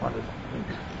اللہ الرحمن الرحیم۔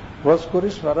 وَاذْكُرِ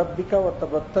اسْمَ رَبِّكَ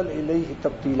وَتَبَتَّلْ إِلَيْهِ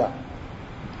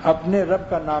تَبْتِيلًا، اپنے رب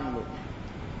کا نام لو۔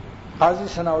 قاضی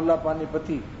ثناء اللہ پانی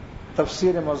پتی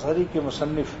تفسیر مظہری کے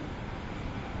مصنف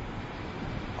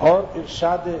اور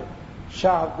ارشاد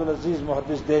شاہ عبدالعزیز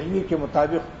محدث دہلوی کے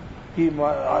مطابق کہ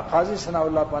قاضی ثناء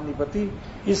اللہ پانی پتی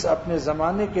اس اپنے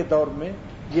زمانے کے دور میں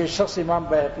یہ شخص امام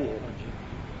بیہقی ہے۔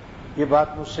 یہ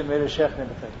بات مجھ سے میرے شیخ نے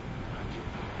بتائی،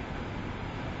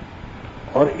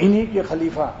 اور انہی کے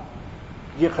خلیفہ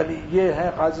یہ ہیں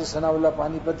قاضی ثناء اللہ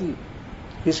پانی پتی،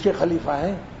 اس کے خلیفہ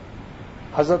ہیں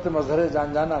حضرت مظہر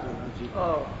جان جانا کے۔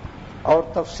 اور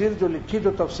تفسیر جو لکھی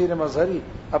تو تفسیر مظہری،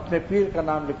 اپنے پیر کا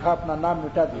نام لکھا، اپنا نام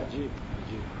مٹا دیا۔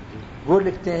 وہ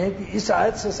لکھتے ہیں کہ اس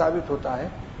آیت سے ثابت ہوتا ہے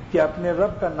کہ اپنے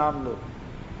رب کا نام لو۔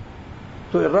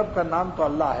 تو رب کا نام تو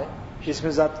اللہ ہے، اس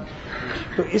میں ذات،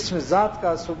 تو اس میں ذات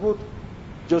کا ثبوت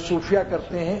جو صوفیہ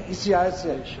کرتے ہیں اسی آیت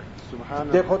سے ہے۔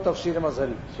 دیکھو تفسیر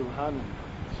مظہری۔ سبحان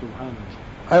سبحان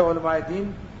اے علماء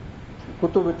دین،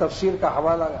 کتب تفسیر کا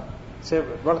حوالہ سے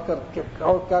بڑھ کر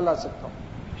اور کیا لا سکتا ہوں؟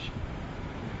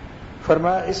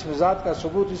 فرمایا اس میں ذات کا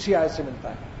ثبوت اسی آیت سے ملتا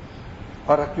ہے۔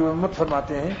 اور حکیم امت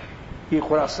فرماتے ہیں کہ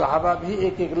صحابہ بھی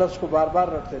ایک ایک لفظ کو بار بار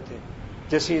رٹتے تھے۔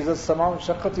 جیسے عزت سماؤں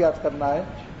شقت یاد کرنا ہے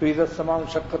تو عزت سماؤں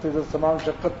شقت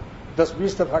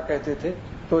 10-20 دفعہ کہتے تھے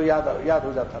تو یاد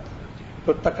ہو جاتا تھا۔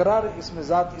 تو تکرار اس میں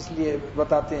ذات اس لیے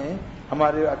بتاتے ہیں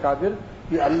ہمارے اکابر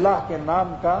کہ اللہ کے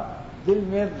نام کا دل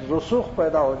میں رسوخ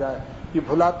پیدا ہو جائے کہ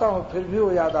بھلاتا ہوں پھر بھی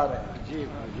وہ یاد آ رہے ہیں۔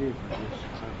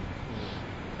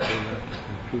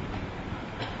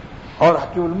 اور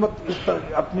حکیم المت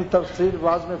اپنی تفسیر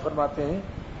واز میں فرماتے ہیں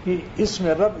کہ اس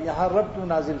میں رب، یہاں رب کیوں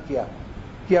نازل کیا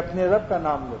کہ اپنے رب کا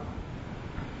نام لو۔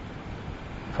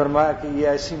 فرمایا کہ یہ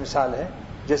ایسی مثال ہے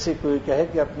جیسے کوئی کہے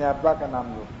کہ اپنے ابا کا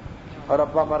نام لو اور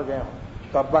ابا مر گئے ہوں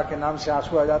تو ابا کے نام سے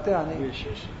آنسو آ جاتے ہیں نہیں؟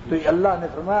 تو اللہ نے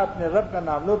فرمایا اپنے رب کا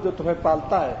نام لو جو تمہیں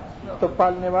پالتا ہے، تو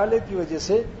پالنے والے کی وجہ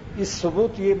سے اس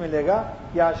ثبوت یہ ملے گا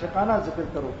کہ عاشقانہ ذکر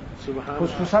کرو،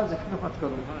 خصوصا ذکر مت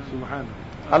کرو۔ سبحان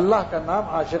اللہ کا نام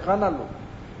عاشقانہ لو،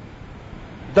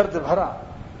 درد بھرا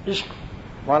عشق۔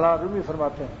 مولانا رومی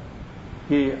فرماتے ہیں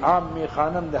کہ عام می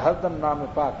خانند ہر دم نام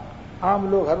پاک، عام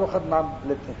لوگ ہر وقت نام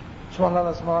لیتے ہیں سبحان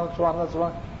اللہ سبحان اللہ سبحان اللہ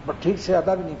سبحان، پر ٹھیک سے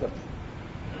ادا بھی نہیں کرتے۔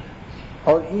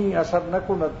 اور این اثر نہ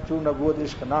کو چو نبوت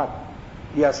عشق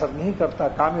ناک، یہ اثر نہیں کرتا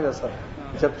کامل اثر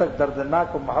جب تک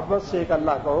دردناک و محبت سے ایک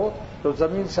اللہ کا ہو تو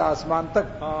زمین سے آسمان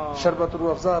تک شربت رو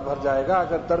افزا بھر جائے گا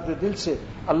اگر درد دل سے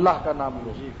اللہ کا نام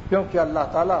لو، کیونکہ اللہ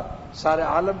تعالیٰ سارے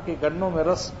عالم کے گنوں میں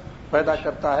رس پیدا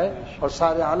کرتا ہے اور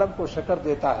سارے عالم کو شکر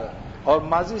دیتا ہے، اور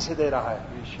ماضی سے دے رہا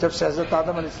ہے جب سے حضرت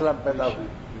آدم علیہ السلام پیدا ہوئی،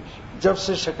 جب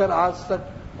سے شکر آج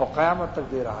تک اور قیامت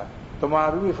تک دے رہا ہے۔ تو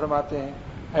معروی فرماتے ہیں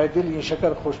اے دل یہ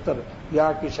شکر خوشتر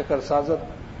یا کی شکر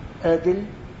سازت، اے دل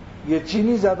یہ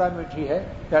چینی زیادہ میٹھی ہے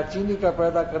یا چینی کا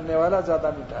پیدا کرنے والا زیادہ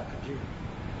میٹھا ہے؟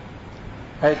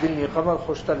 اے دل یہ قمر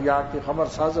خوشتر یا کی قمر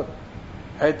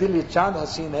سازت، اے دل یہ چاند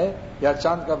حسین ہے یا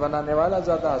چاند کا بنانے والا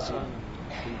زیادہ حسین؟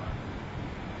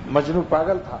 مجنو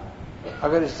پاگل تھا.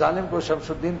 اگر اس ظالم کو شمس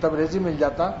الدین تبریزی مل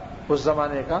جاتا اس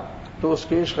زمانے کا تو اس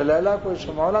کے عشق لیلا کو عشق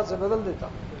مولا سے بدل دیتا.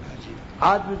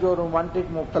 آج بھی جو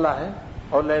رومانٹک مبتلا ہیں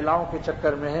اور لیلاؤں کے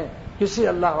چکر میں ہیں، کسی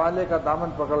اللہ والے کا دامن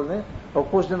پکڑ لیں اور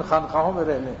کچھ دن خانقاہوں میں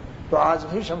رہ لیں تو آج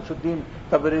بھی شمس الدین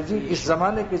تبریزی اس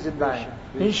زمانے کے زندہ ہیں.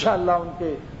 انشاءاللہ ان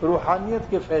کے روحانیت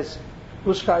کے فیض سے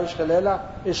اس کا عشق لیلا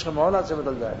عشق مولا سے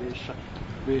بدل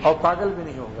جائے اور پاگل بھی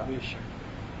نہیں ہوگا.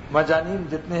 مجانین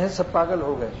جتنے ہیں سب پاگل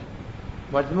ہو گئے.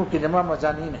 مجنون کی جمع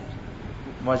مجانین ہے،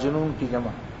 مجنون کی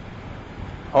جمع.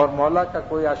 اور مولا کا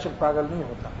کوئی عاشق پاگل نہیں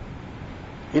ہوتا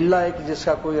الا ایک جس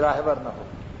کا کوئی راہبر نہ ہو.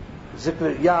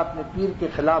 ذکر یا اپنے پیر کے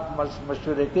خلاف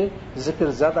مشورے کے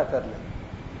ذکر زیادہ کر لیں.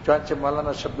 چنانچہ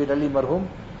مولانا شبیر علی مرحوم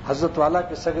حضرت والا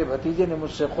کے سگے بھتیجے نے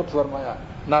مجھ سے خود فرمایا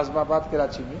ناظم آباد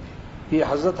کراچی میں کہ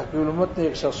حضرت حکیم الامت نے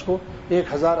ایک شخص کو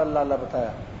 1000 اللہ اللہ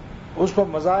بتایا، اس کو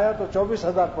مزہ آیا تو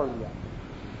 24,000 پڑھ لیا،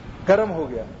 گرم ہو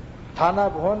گیا، تھانہ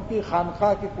بھون کی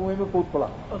خانقاہ کے کنویں میں کود پڑا،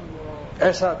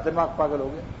 ایسا دماغ پاگل ہو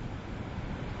گیا.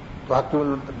 تو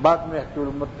بعد میں حکیم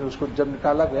الامت نے اس کو جب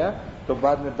نکالا گیا تو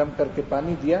بعد میں دم کر کے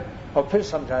پانی دیا اور پھر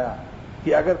سمجھایا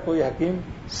کہ اگر کوئی حکیم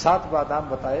 7 بادام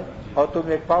بتائے اور تم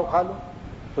ایک پاؤ کھا لو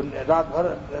تو رات بھر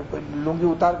لنگی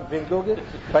اتار کے پھینک دو گے،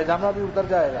 پیجامہ بھی اتر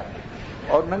جائے گا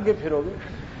اور ننگے پھرو گے.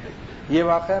 یہ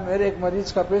واقعہ میرے ایک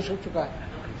مریض کا پیش ہو چکا ہے.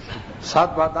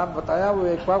 7 بادام بتایا، وہ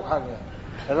ایک پاؤ کھا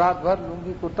گیا، رات بھر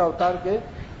لنگی کرتا اتار کے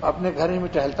اپنے گھر میں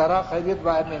ٹہلتا رہا، خیریت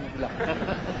باہر نہیں نکلا.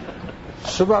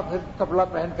 صبح پھر کپڑا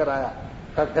پہن کر آیا،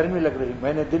 کہا گرمی لگ رہی.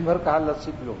 میں نے دن بھر کہا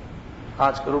لسی پیو،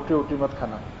 آج روٹی ووٹی مت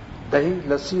کھانا، دہی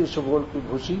لسی سبول کی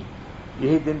بھوسی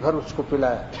یہی دن بھر اس کو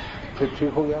پلایا، پھر ٹھیک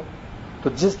ہو گیا. تو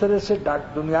جس طرح سے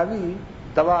دنیاوی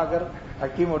دوا اگر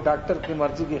حکیم اور ڈاکٹر کی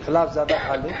مرضی کے خلاف زیادہ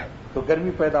کھا لے تو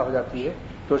گرمی پیدا ہو جاتی ہے.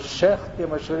 تو شیخ کے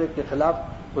مشورے کے خلاف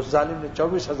اس ظالم نے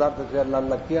 24,000 دفعہ اللہ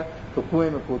اللہ کیا تو کنویں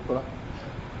میں کود پڑا،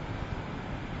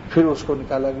 پھر اس کو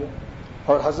نکالا گیا.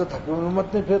 اور حضرت حکیم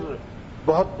الامت نے پھر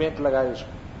بہت بینک لگائے اس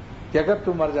کو کہ اگر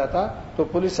تم مر جاتا تو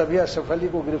پولیس ابھی اشرف علی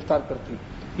کو گرفتار کرتی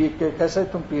کہ کیسے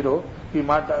تم پیر ہو کہ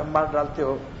مار ڈالتے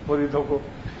ہو مریدوں کو.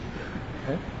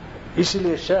 اسی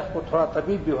لیے شیخ کو تھوڑا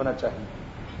طبیب بھی ہونا چاہیے.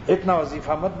 اتنا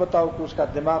وظیفہ مت بتاؤ کہ اس کا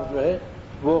دماغ جو ہے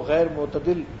وہ غیر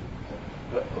معتدل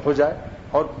ہو جائے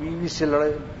اور بیوی سے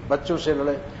لڑے، بچوں سے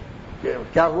لڑے.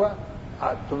 کیا ہوا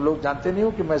تم لوگ جانتے نہیں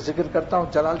ہو کہ میں ذکر کرتا ہوں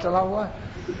چلال چلا ہوا ہے.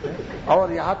 اور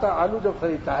یہاں تک آلو جب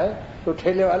خریدتا ہے تو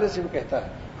ٹھیلے والے سے بھی کہتا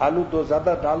ہے آلو 2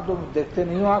 زیادہ ڈال دو، دیکھتے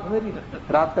نہیں ہو آنکھ میری،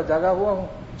 رات کا جاگا ہوا ہوں،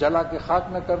 جلا کے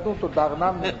خاک نہ کر دوں تو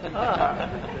داغنام نہیں.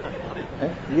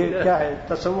 یہ کیا ہے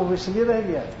تصوف اس لیے رہ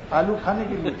گیا آلو کھانے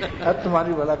کے لیے. اب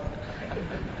تمہاری بھلا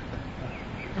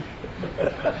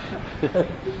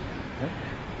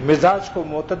مزاج کو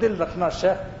معتدل رکھنا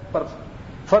شیخ پر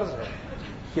فرض ہے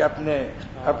کہ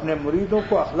اپنے مریدوں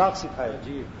کو اخلاق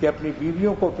سکھائے کہ اپنی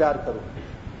بیویوں کو پیار کرو.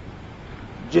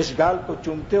 جس گال کو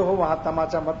چومتے ہو وہاں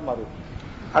تماچا مت مارو.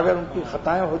 اگر ان کی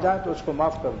خطائیں ہو جائیں تو اس کو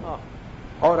معاف کر دو.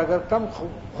 اور اگر کم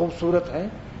خوبصورت ہیں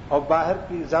اور باہر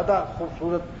کی زیادہ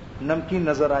خوبصورت نمکین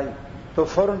نظر آئی تو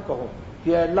فوراً کہو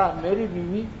کہ اے اللہ میری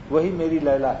بیوی وہی میری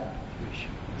لیلا ہے،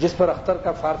 جس پر اختر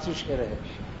کا فارسی شعر ہے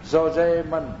زوجہ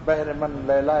من بہر من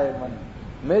لیلائے من،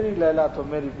 میری لیلا تو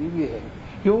میری بیوی ہے،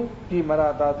 کیوں کہ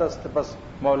مرا دادست بس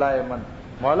مولائے من،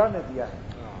 مولا نے دیا ہے.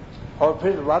 اور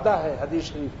پھر وعدہ ہے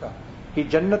حدیث شریف کا کہ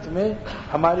جنت میں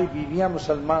ہماری بیویاں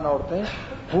مسلمان عورتیں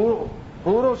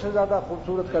حوروں سے زیادہ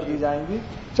خوبصورت کر دی جائیں گی.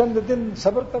 چند دن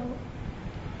صبر کر لو.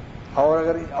 اور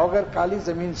اگر کالی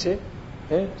زمین سے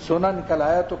سونا نکل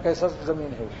آیا تو کیسا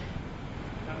زمین ہے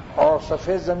وہ، اور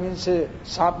سفید زمین سے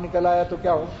سانپ نکل آیا تو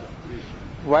کیا ہو.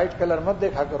 وائٹ کلر مت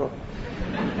دیکھا کرو.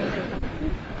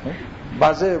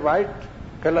 بازے وائٹ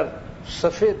کلر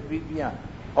سفید بیویاں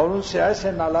اور ان سے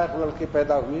ایسے نالائق لڑکے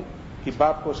پیدا ہوئے کہ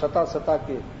باپ کو ستا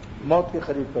کے موت کے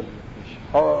قریب کر لیا.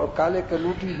 اور کالے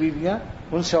کلوٹی بیویاں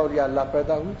ان سے اولیاء اللہ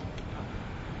پیدا ہوئی.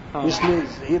 اس لیے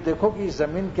یہ دیکھو کہ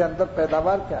زمین کے اندر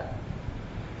پیداوار کیا ہے،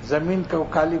 زمین کو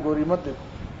کالی گوری مت دیکھو.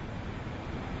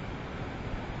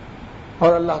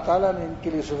 اور اللہ تعالیٰ نے ان کے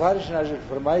لیے سفارش نازل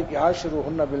فرمائی کہ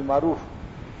عاشروہن بالمعروف،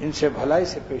 ان سے بھلائی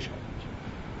سے پیش آؤ.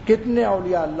 کتنے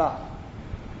اولیاء اللہ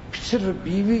صرف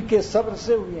بیوی کے صبر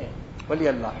سے ہوئے ہیں ولی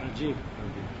اللہ.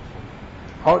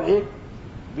 اور ایک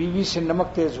بیوی سے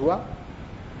نمک تیز ہوا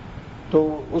تو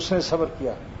اس نے صبر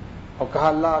کیا اور کہا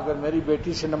اللہ اگر میری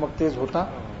بیٹی سے نمک تیز ہوتا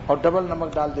اور ڈبل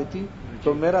نمک ڈال دیتی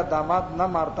تو میرا داماد نہ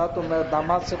مارتا تو میں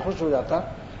داماد سے خوش ہو جاتا.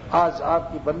 آج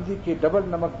آپ کی بندی کے ڈبل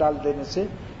نمک ڈال دینے سے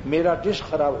میرا ڈش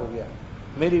خراب ہو گیا،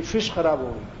 میری فش خراب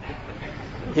ہو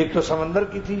گئی. ایک تو سمندر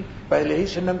کی تھی، پہلے ہی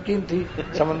سے نمکین تھی،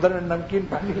 سمندر میں نمکین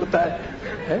پانی ہوتا ہے،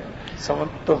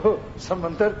 تو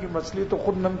سمندر کی مچھلی تو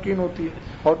خود نمکین ہوتی ہے،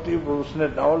 اور اس نے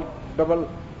ڈبل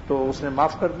تو اس نے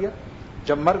معاف کر دیا۔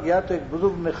 جب مر گیا تو ایک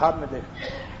بزرگ نے خواب میں دیکھا،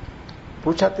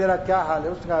 پوچھا تیرا کیا حال ہے؟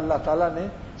 اس نے کہا اللہ تعالیٰ نے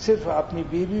صرف اپنی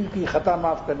بیوی کی خطا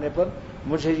معاف کرنے پر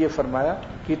مجھے یہ فرمایا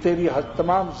کہ تیری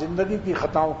تمام زندگی کی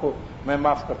خطاؤں کو میں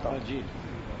معاف کرتا ہوں۔ جی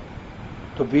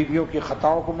تو بیویوں کی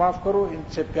خطاؤں کو معاف کرو، ان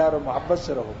سے پیار و محبت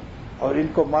سے رہو، اور ان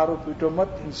کو مارو پیٹو مت،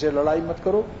 ان سے لڑائی مت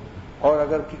کرو، اور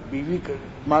اگر بیوی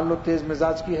مان لو تیز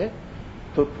مزاج کی ہے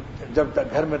تو جب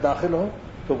گھر میں داخل ہو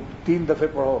تو 3 دفعے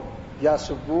پڑھو، یا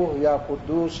سبوح یا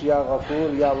قدوس یا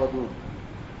غفور یا ودود۔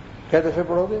 کئے دفعے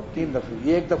پڑھو گے؟ 3 دفعے،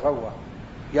 یہ 1 دفعہ ہوا،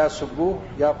 یا سبوح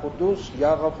یا قدوس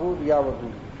یا غفور یا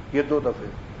ودود، یہ 2 دفعے،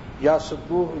 یا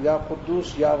سبوح یا قدوس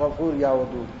یا غفور یا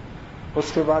ودود۔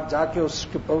 اس کے بعد جا کے اس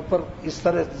کے اوپر اس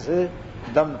طرح سے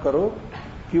دم کرو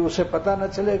کہ اسے پتہ نہ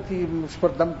چلے کہ اس پر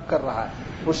دم کر رہا ہے،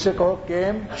 اس سے کہو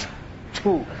کیم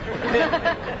چھو۔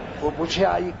 وہ پوچھے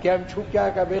آئی کیم چھو کیا؟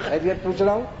 کہ بھائی خیریت پوچھ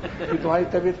رہا ہوں کہ تمہاری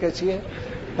طبیعت کیسی ہے،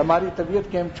 تمہاری طبیعت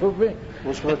کیم چھو میں،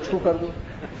 اس کو چھو کر دو۔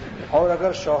 اور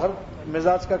اگر شوہر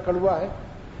مزاج کا کڑوا ہے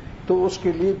تو اس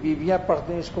کے لیے بیویاں پڑھ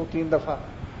دیں اس کو 3 دفعہ،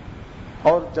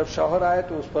 اور جب شوہر آئے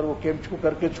تو اس پر وہ کیم چھو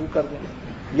کر کے چھو کر دیں،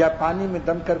 یا پانی میں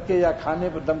دم کر کے یا کھانے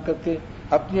میں دم کر کے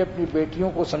اپنی اپنی بیٹیوں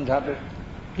کو سمجھا دیں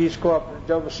کہ اس کو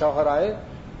جب شوہر آئے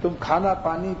تم کھانا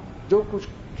پانی جو کچھ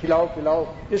کھلاؤ پلاؤ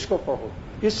اس کو پڑھو،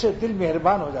 اس سے دل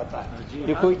مہربان ہو جاتا ہے۔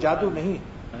 یہ کوئی جادو نہیں،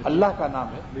 اللہ کا نام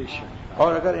ہے۔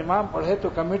 اور اگر امام پڑھے تو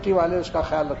کمیٹی والے اس کا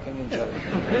خیال رکھیں گے انشاءاللہ،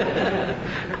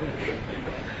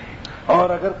 اور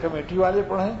اگر کمیٹی والے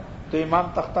پڑھیں تو امام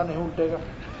تختہ نہیں الٹے گا۔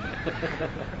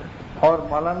 اور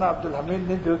مولانا عبدالحمید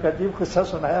نے جو ایک عجیب قصہ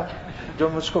سنایا جو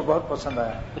مجھ کو بہت پسند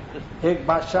آیا۔ ایک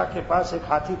بادشاہ کے پاس ایک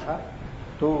ہاتھی تھا،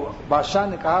 تو بادشاہ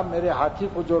نے کہا میرے ہاتھی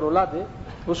کو جو رلا دے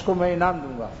اس کو میں انعام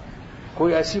دوں گا،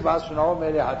 کوئی ایسی بات سناؤ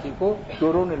میرے ہاتھی کو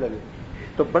جو رونے لگے۔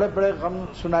 تو بڑے بڑے غم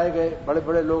سنائے گئے، بڑے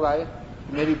بڑے لوگ آئے،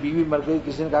 میری بیوی مر گئی،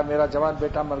 کسی نے کہا میرا جوان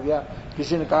بیٹا مر گیا،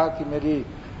 کسی نے کہا کہ میری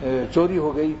چوری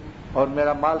ہو گئی اور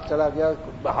میرا مال چلا گیا۔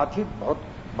 ہاتھی بہت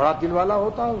بڑا دل والا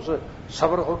ہوتا ہے، اسے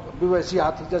صبر بھی ویسی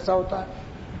ہاتھی جیسا ہوتا ہے۔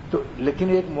 تو لیکن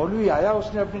ایک مولوی آیا،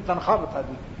 اس نے اپنی تنخواہ بتا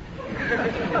دی،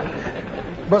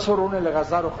 بس وہ رونے لگا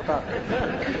زار و خطا۔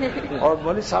 اور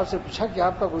مولوی صاحب سے پوچھا کہ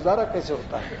آپ کا گزارا کیسے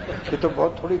ہوتا ہے؟ یہ تو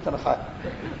بہت تھوڑی تنخواہ ہے۔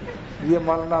 یہ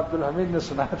مولانا عبدالحمید نے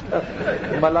سنایا تھا،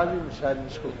 ملاوی میں شاید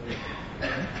اس کو۔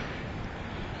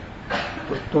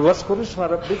 تو وذکر اسم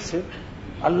ربک سے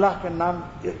اللہ کے نام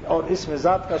اور اسم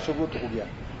ذات کا ثبوت ہو گیا،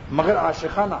 مگر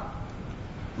عاشقانہ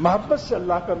محبت سے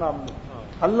اللہ کا نام لو۔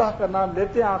 اللہ کا نام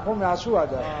لیتے آنکھوں میں آنسو آ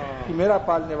جائے کہ میرا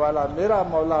پالنے والا، میرا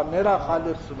مولا، میرا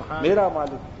خالق، میرا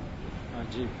مالک۔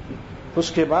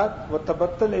 اس کے بعد وہ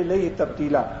تبتل الیہ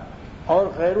تبتیلا، اور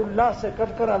غیر اللہ سے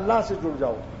کٹ کر اللہ سے جڑ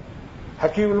جاؤ۔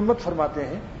 حکیم الامت فرماتے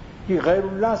ہیں کہ غیر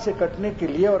اللہ سے کٹنے کے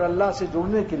لیے اور اللہ سے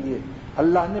جڑنے کے لیے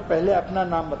اللہ نے پہلے اپنا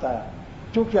نام بتایا،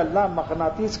 کیونکہ اللہ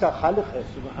مقناطیس کا خالق ہے،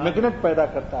 میگنیٹ پیدا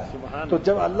کرتا ہے۔ تو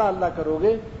جب اللہ اللہ کرو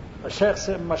گے شیخ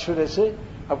سے مشورے سے،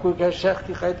 اب کوئی کہے شیخ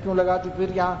کی قید کیوں لگا دی، پھر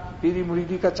یہاں پیری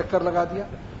مریدی کا چکر لگا دیا،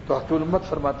 تو حکیم الامت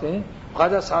فرماتے ہیں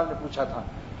خواجہ صاحب نے پوچھا تھا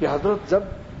کہ حضرت جب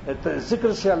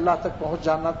ذکر سے اللہ تک پہنچ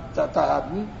جانا چاہتا ہے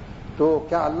آدمی تو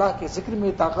کیا اللہ کے ذکر میں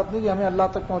یہ طاقت نہیں کہ ہمیں اللہ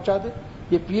تک پہنچا دے؟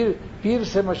 یہ پیر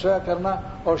سے مشورہ کرنا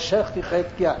اور شیخ کی قید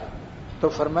کیا ہے؟ تو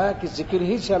فرمایا کہ ذکر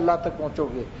ہی سے اللہ تک پہنچو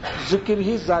گے، ذکر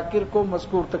ہی ذاکر کو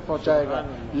مذکور تک پہنچائے گا،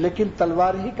 لیکن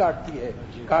تلوار ہی کاٹتی ہے،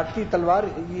 کاٹتی تلوار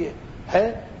ہی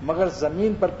ہے، مگر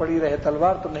زمین پر پڑی رہے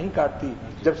تلوار تو نہیں کاٹتی،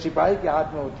 جب سپاہی کے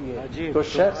ہاتھ میں ہوتی ہے۔ تو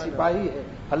شیخ سپاہی ہے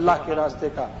اللہ کے راستے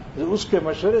کا، اس کے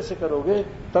مشورے سے کرو گے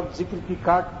تب ذکر کی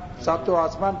کاٹ ساتوں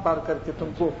آسمان پار کر کے تم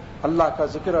کو اللہ کا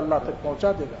ذکر اللہ تک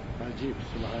پہنچا دے گا۔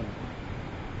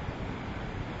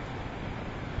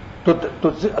 تو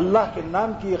اللہ کے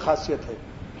نام کی یہ خاصیت ہے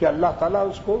کہ اللہ تعالیٰ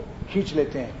اس کو کھینچ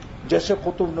لیتے ہیں، جیسے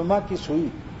قطب نما کی سوئی،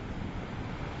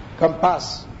 کمپاس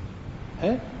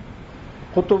ہے،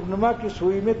 قطب نما کی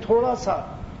سوئی میں تھوڑا سا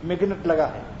میگنیٹ لگا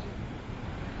ہے،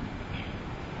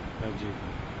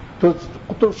 تو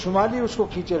قطب شمالی اس کو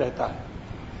کھینچے رہتا ہے۔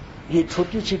 یہ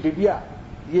چھوٹی سی ڈبیا،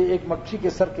 یہ ایک مکھی کے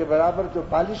سر کے برابر جو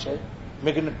پالش ہے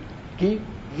میگنیٹ کی،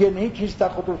 یہ نہیں کھینچتا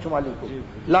قطب شمالی کو،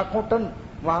 لاکھوں ٹن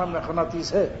وہاں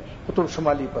مقناطیس ہے قطب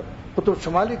شمالی پر، قطب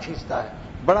شمالی کھینچتا ہے،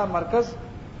 بڑا مرکز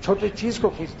چھوٹی چیز کو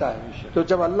کھینچتا ہے۔ تو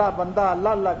جب اللہ بندہ اللہ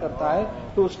اللہ کرتا ہے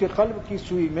تو اس کے قلب کی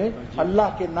سوئی میں اللہ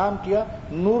کے نام کیا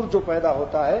نور جو پیدا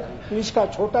ہوتا ہے، تو اس کا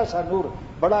چھوٹا سا نور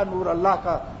بڑا نور، اللہ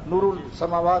کا نور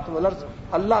السماوات والارض،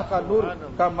 اللہ کا نور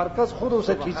کا مرکز خود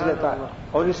اسے کھینچ لیتا ہے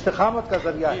اور استقامت کا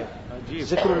ذریعہ ہے۔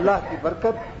 ذکر اللہ کی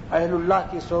برکت، اہل اللہ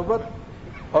کی صحبت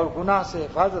اور گناہ سے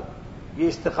حفاظت، یہ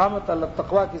استقامت اللہ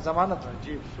تقویٰ کی ضمانت ہے.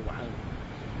 عجیب سبحان اللہ.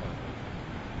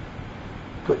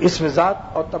 تو اس مزاج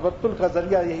اور تبتل کا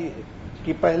ذریعہ یہی ہے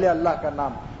کہ پہلے اللہ کا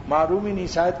نام. معرومین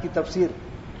عیسائیت کی تفسیر,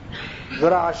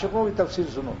 ذرا عاشقوں کی تفسیر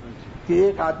سنو کہ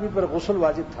ایک آدمی پر غسل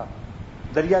واجب تھا,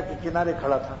 دریا کے کنارے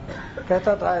کھڑا تھا,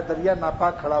 کہتا تھا اے دریا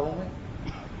ناپاک کھڑا ہوں میں,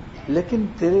 لیکن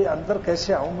تیرے اندر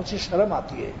کیسے آؤں, مجھے شرم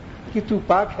آتی ہے کہ تو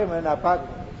پاک ہے میں ناپاک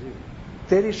ہوں,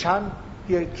 تیری شان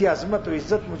کی عظمت و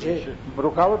عزت مجھے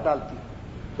رکاوٹ ڈالتی.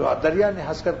 تو دریا نے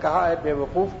ہنس کر کہا اے بے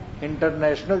وقوف,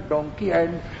 انٹرنیشنل ڈونکی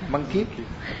اینڈ منکی,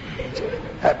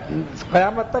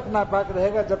 قیامت تک ناپاک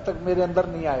رہے گا جب تک میرے اندر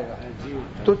نہیں آئے گا.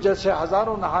 تو جیسے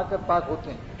ہزاروں نہا کر پاک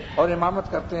ہوتے ہیں اور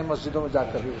امامت کرتے ہیں مسجدوں میں جا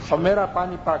کر, اور میرا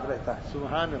پانی پاک رہتا ہے.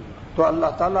 سبحان اللہ. تو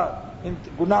اللہ تعالیٰ ان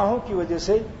گناہوں کی وجہ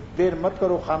سے دیر مت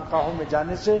کرو خانقاہوں میں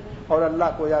جانے سے اور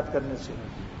اللہ کو یاد کرنے سے.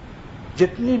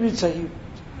 جتنی بھی صحیح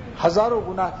ہزاروں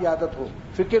گناہ کی عادت ہو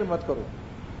فکر مت کرو,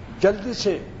 جلدی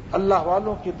سے اللہ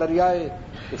والوں کی دریائے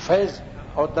فیض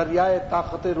اور دریائے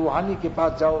طاقت روحانی کے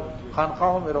پاس جاؤ,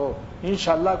 خانقاہوں میں رہو,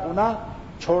 انشاءاللہ گناہ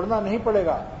چھوڑنا نہیں پڑے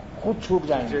گا, خود چھوٹ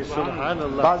جائیں گے. سبحان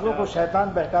اللہ. بعضوں کو شیطان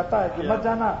بہکاتا ہے کہ مت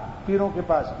جانا پیروں کے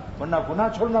پاس ورنہ گناہ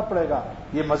چھوڑنا پڑے گا,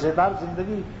 یہ مزیدار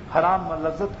زندگی حرام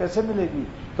لذت کیسے ملے گی.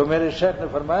 تو میرے شیخ نے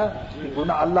فرمایا کہ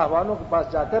گناہ اللہ والوں کے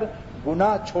پاس جا کر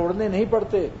گناہ چھوڑنے نہیں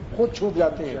پڑتے, خود چھوٹ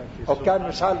جاتے ہیں. اور کیا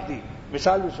مثال دی,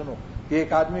 مثال بھی سنو کہ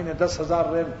ایک آدمی نے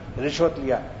 10,000 رین رشوت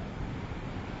لیا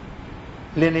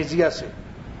لینیزیا سے,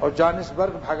 اور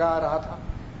جانسبرگ بھگا آ رہا تھا.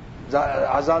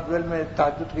 آزاد ویل میں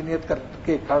تہجد کی نیت کر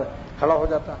کے کھڑا ہو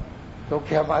جاتا,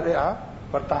 کیونکہ ہمارے ہاں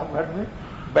پرتاپ گڑھ میں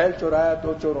بیل چورایا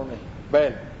 2 چوروں نے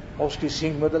بیل, اور اس کی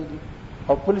سینگ بدل دی,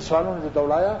 اور پولیس والوں نے جو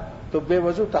دوڑایا تو بے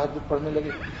وضو تہجد پڑھنے لگے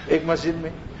ایک مسجد میں.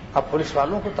 اب پولیس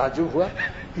والوں کو تعجب ہوا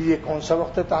کہ یہ کون سا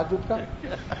وقت ہے تہجد کا,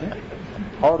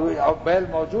 اور بیل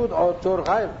موجود اور چور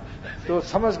غائب, تو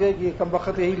سمجھ گئے کہ یہ کم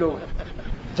وقت یہی لوگ ہیں.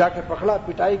 جا کے پکڑا,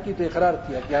 پٹائی کی تو اقرار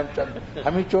کیا کہ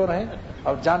ہم ہی چور ہیں,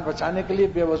 اور جان بچانے کے لیے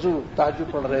بے وضو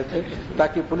تہجد پڑھ رہے تھے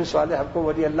تاکہ پولیس والے ہم کو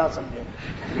ولی اللہ سمجھیں.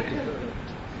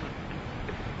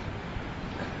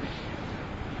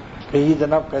 کہ یہ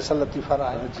جناب کیسا لطیفہ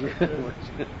رہا ہے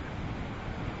جی.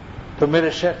 تو میرے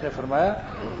شیخ نے فرمایا,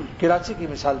 کراچی کی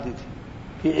مثال دی تھی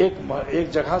کہ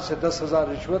ایک جگہ سے 10,000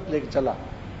 رشوت لے کے چلا,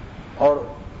 اور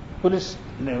پولیس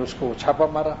نے اس کو چھاپا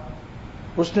مارا.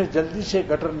 اس نے جلدی سے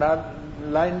گٹر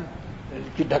لائن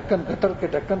کی ڈھکن, گٹر کے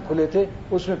ڈھکن کھلے تھے,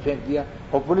 اس میں پھینک دیا,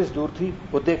 اور پولیس دور تھی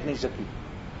وہ دیکھ نہیں سکی.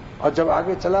 اور جب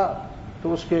آگے چلا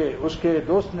تو اس کے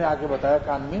دوست نے آگے بتایا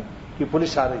کان میں کہ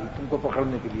پولیس آ رہی تم کو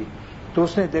پکڑنے کے لیے. تو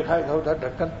اس نے دیکھا ادھر ادھر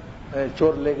ڈھکن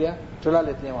چور لے گیا, چلا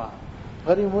لیتے ہیں, وہاں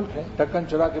غریب ملک ہے, ڈھکن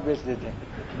چلا کے بیچ دیتے ہیں,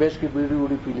 بیچ کی بیڑی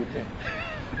ووڑی پی لیتے ہیں.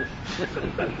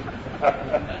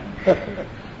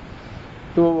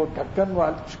 تو وہ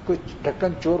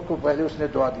ڈھکن چور کو پہلے اس نے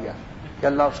دعا دیا کہ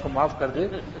اللہ اس کو معاف کر دے,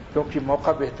 کیونکہ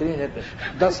موقع بہترین ہے.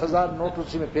 10,000 نوٹ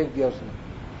اسی میں پھینک دیا اس نے.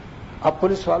 اب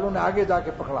پولیس والوں نے آگے جا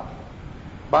کے پکڑا,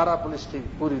 12 پولیس تھی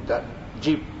پوری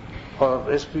جیپ, اور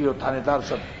ایس پی اور تھانے دار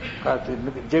سب کہتے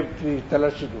جیب کی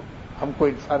تلاشی دو, ہم کو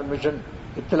انفارمیشن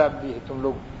اطلاع ملی ہے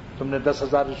تم نے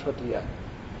 10,000 رشوت لیا ہے.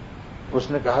 اس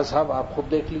نے کہا صاحب آپ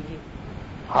خود دیکھ لیجیے,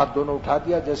 ہاتھ دونوں اٹھا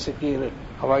دیا جیسے کہ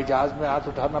ہوائی جہاز میں ہاتھ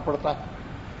اٹھانا پڑتا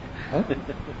ہے,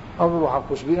 اور وہاں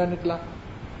کچھ بھی نہ نکلا.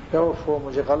 کہ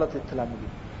مجھے غلط اطلاع ملی.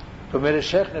 تو میرے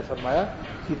شیخ نے فرمایا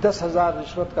کہ 10,000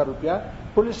 رشوت کا روپیہ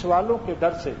پولیس والوں کے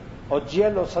ڈر سے اور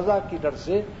جیل اور سزا کی ڈر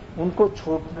سے ان کو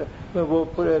وہ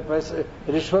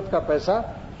رشوت کا پیسہ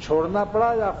چھوڑنا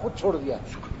پڑا یا خود چھوڑ دیا,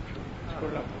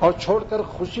 اور چھوڑ کر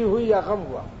خوشی ہوئی یا غم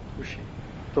ہوا.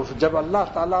 تو جب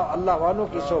اللہ تعالیٰ اللہ والوں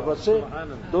کی صحبت سے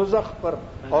دوزخ پر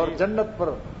اور جنت پر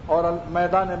اور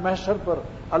میدان محشر پر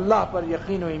اللہ پر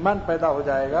یقین و ایمان پیدا ہو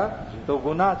جائے گا تو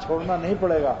گناہ چھوڑنا نہیں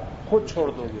پڑے گا, خود چھوڑ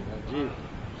دو گے. جی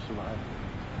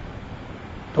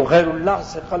تو غیر اللہ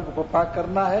سے قلب کو پاک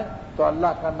کرنا ہے تو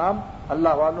اللہ کا نام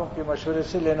اللہ والوں کے مشورے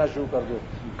سے لینا شروع کر دو.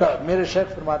 میرے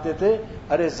شیخ فرماتے تھے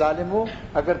ارے ظالموں,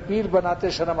 اگر پیر بناتے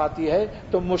شرم آتی ہے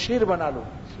تو مشیر بنا لو,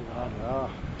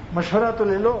 مشورہ تو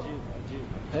لے لو.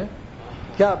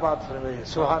 کیا بات فرمائی,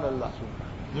 سبحان اللہ,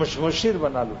 مشیر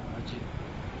بنا لو.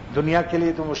 دنیا کے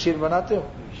لیے تو مشیر بناتے ہو,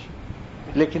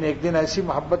 لیکن ایک دن ایسی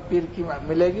محبت پیر کی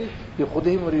ملے گی کہ خود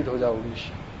ہی مرید ہو جاؤ گی,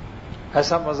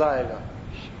 ایسا مزہ آئے گا.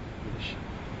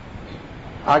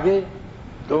 آگے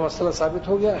 2 مسئلہ ثابت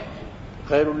ہو گیا,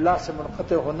 غیر اللہ سے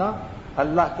منقطع ہونا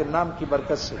اللہ کے نام کی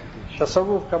برکت سے.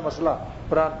 تصوف کا مسئلہ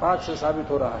قرآن پاک سے ثابت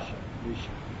ہو رہا ہے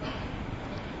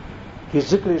کہ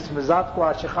ذکر اسم ذات کو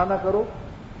عاشقانہ کرو,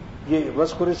 یہ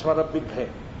وذکر اسم ربک ہے,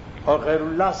 اور غیر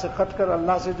اللہ سے قط کر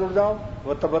اللہ سے جڑ جاؤ,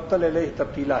 وہ تبتل الیہ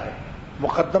تبتیلا ہے.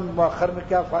 مقدم مؤخر میں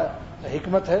کیا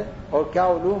حکمت ہے اور کیا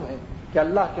علوم ہے کہ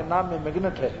اللہ کے نام میں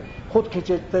مگنٹ ہے, خود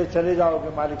کھینچتے چلے جاؤ گے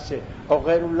مالک سے اور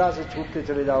غیر اللہ سے چھوٹتے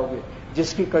چلے جاؤ گے.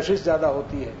 جس کی کشش زیادہ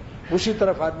ہوتی ہے اسی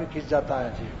طرف آدمی کھینچ جاتا ہے.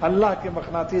 اللہ کے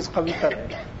مقناطیس قوی تر ہے,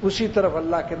 اسی طرف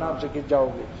اللہ کے نام سے کھینچ جاؤ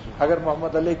گے. اگر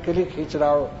محمد علی کے لیے کھینچ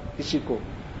رہا ہو کسی کو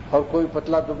اور کوئی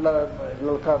پتلا دبلا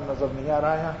لڑکا نظر نہیں آ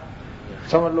رہا ہے,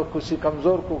 سمجھ لو کسی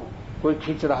کمزور کو کوئی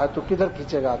کھینچ رہا ہے, تو کدھر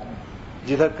کھینچے گا آدمی؟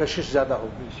 جدھر کشش زیادہ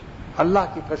ہوگی. اللہ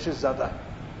کی کشش زیادہ ہے.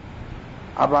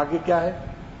 اب آگے کیا ہے؟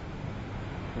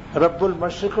 رب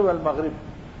المشرق والمغرب.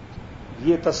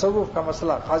 یہ تصوف کا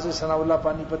مسئلہ قاضی ثناء اللہ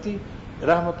پانی پتی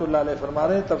رحمت اللہ علیہ فرما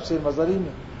رہے ہیں تفسیر مظہری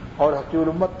میں, اور حقیق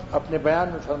الامت اپنے بیان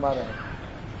میں فرما رہے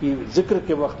ہیں کہ ذکر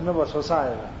کے وقت میں وسوسہ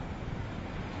آئے گا.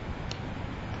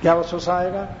 کیا وسوسہ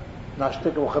آئے گا؟ ناشتے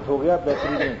کا وقت ہو گیا,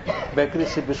 بیکری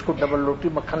سے بسکٹ ڈبل روٹی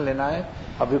مکھن لینا ہے,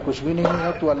 ابھی کچھ بھی نہیں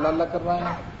ہے, تو اللہ اللہ کر رہا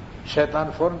ہے. شیطان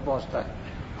فوراً پہنچتا ہے.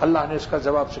 اللہ نے اس کا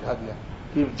جواب سکھا دیا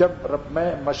کہ جب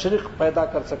میں مشرق پیدا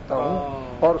کر سکتا ہوں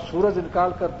اور سورج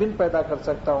نکال کر دن پیدا کر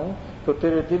سکتا ہوں, تو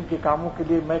تیرے دن کے کاموں کے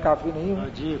لیے میں کافی نہیں ہوں.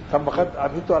 ہم وقت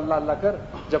ابھی تو اللہ اللہ کر,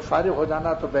 جب فارغ ہو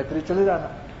جانا تو بیکری چلے جانا.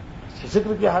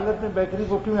 ذکر کی حالت میں بیکری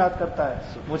کو کیوں یاد کرتا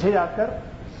ہے؟ مجھے یاد کر,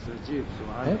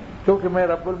 کیونکہ میں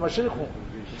رب المشرق ہوں.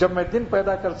 جب میں دن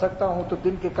پیدا کر سکتا ہوں تو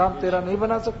دن کے کام تیرا نہیں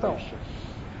بنا سکتا ہوں.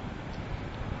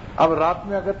 اب رات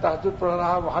میں اگر تہجد پڑھ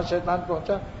رہا, وہاں شیطان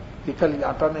پہنچا کہ کل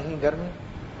آٹا نہیں گھر میں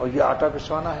اور یہ آٹا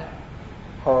پسوانا ہے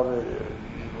اور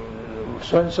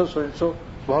سو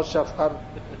بہت سے افکار,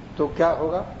 تو کیا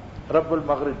ہوگا؟ رب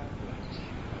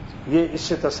المغرب. یہ اس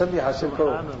سے تسلی حاصل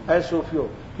کرو اے صوفیو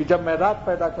کہ جب میں رات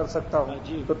پیدا کر سکتا ہوں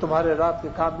تو تمہارے رات کے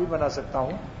کام بھی بنا سکتا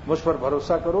ہوں. مجھ پر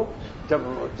بھروسہ کرو, جب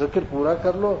ذکر پورا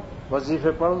کر لو,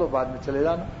 وظیفے پڑھ لو, بعد میں چلے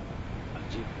جانا.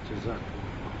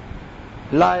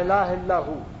 لا الہ الا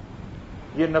ہو,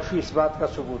 یہ نفی اس بات کا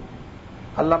ثبوت.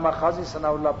 علامہ قاضی ثناء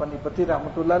اللہ پانی پتی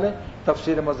رحمۃ اللہ علیہ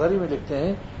تفسیر مظہری میں لکھتے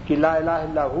ہیں کہ لا الہ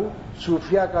الا ہو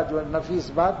صوفیہ کا جو نفی اس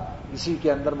بات اسی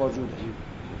کے اندر موجود ہے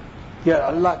کہ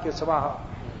اللہ کے سوا,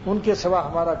 ان کے سوا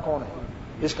ہمارا کون ہے.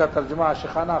 اس کا ترجمہ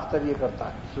عاشقانہ اختر یہ کرتا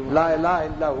ہے, لا الہ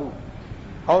الا ہو,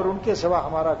 اور ان کے سوا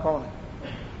ہمارا کون ہے.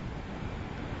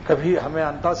 کبھی ہمیں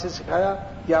انتا سے سکھایا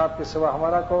کہ آپ کے سوا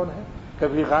ہمارا کون ہے,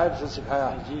 کبھی غائب سے سکھایا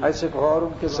ایسے کہو, اور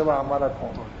ان کے سوا ہمارا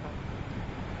کون ہے.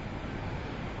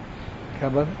 کیا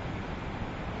بات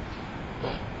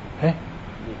ہے؟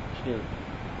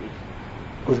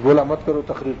 کچھ بولا مت کرو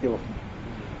تقریر کے وقت میں.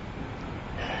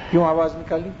 کیوں آواز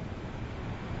نکالی؟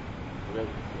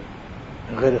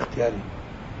 غیر اختیاری.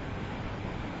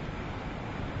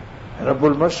 رب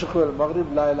المشرق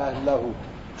والمغرب لا الہ الا ہو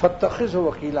فاتخذہ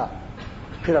وکیلا.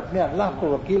 پھر اپنے اللہ کو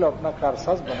وکیل اور اپنا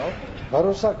کارساز بناؤ,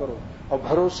 بھروسہ کرو. اور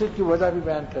بھروسے کی وجہ بھی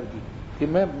بیان کر دی کہ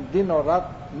میں دن اور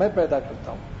رات میں پیدا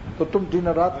کرتا ہوں, تو تم دن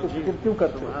اور رات کی فکر کیوں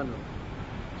کرتے ہو؟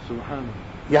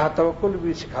 یہاں توکل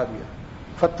بھی سکھا دیا,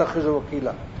 فاتخذہ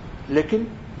وکیلا. لیکن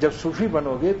جب صوفی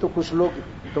بنو گے تو کچھ لوگ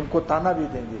تم کو تانا بھی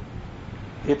دیں گے,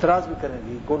 اعتراض بھی کریں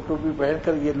گے, کوٹ ٹوپی پہن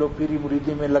کر یہ لوگ پیری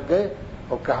مریدی میں لگ گئے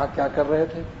اور کہاں کیا کر رہے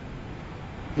تھے.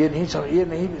 یہ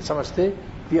نہیں سمجھتے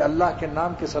کہ اللہ کے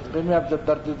نام کے صدقے میں اب جب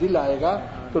درد دل آئے گا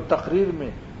تو تقریر میں,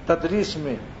 تدریس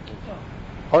میں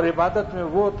اور عبادت میں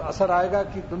وہ اثر آئے گا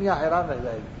کہ دنیا حیران رہ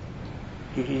جائے گی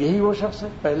کہ یہی وہ شخص ہے.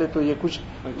 پہلے تو یہ کچھ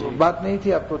بات نہیں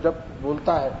تھی, اب تو جب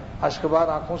بولتا ہے اشکبار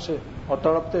آنکھوں سے اور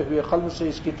تڑپتے ہوئے قلب سے,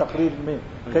 اس کی تقریر میں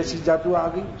کیسی جادو آ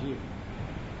گئی.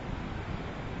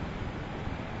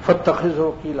 فاتخذہ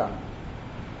وکیلا.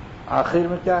 آخر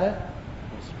میں کیا ہے؟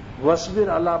 وَاصْبِرْ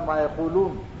عَلَىٰ مَا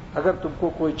يَقُولُونَ. اگر تم کو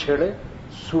کوئی چھیڑے,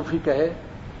 صوفی کہے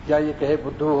یا یہ کہے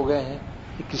بدھو ہو گئے ہیں,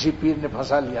 کہ کسی پیر نے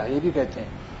پھنسا لیا, یہ بھی کہتے ہیں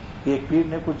کہ ایک پیر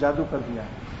نے کچھ جادو کر دیا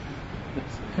ہے.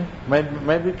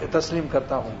 میں بھی تسلیم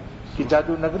کرتا ہوں کہ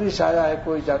جادو نگری سے آیا ہے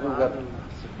کوئی جادوگر,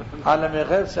 عالم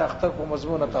غیب سے اختر کو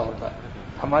مضمون عطا ہوتا ہے.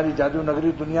 ہماری جادو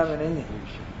نگری دنیا میں نہیں ہے,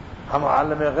 ہم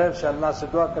عالم غیب سے اللہ سے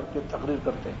دعا کر کے تقریر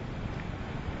کرتے ہیں.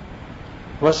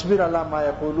 وَاصْبِرْ عَلَىٰ مَا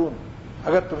يَقُولُونَ.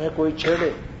 اگر تمہیں کوئی چھیڑے,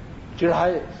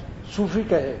 چڑھائے, صوفی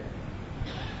کہے,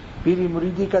 پیری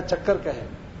مریدی کا چکر کہے,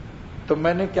 تو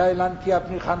میں نے کیا اعلان کیا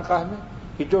اپنی خانقاہ میں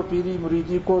کہ جو پیری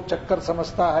مریدی کو چکر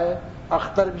سمجھتا ہے,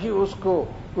 اختر بھی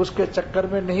اس کے چکر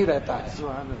میں نہیں رہتا ہے.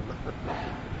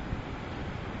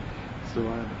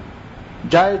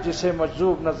 جائے جسے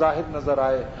مجذوب نہ ظاہر نظر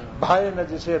آئے, بھائے نہ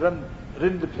جسے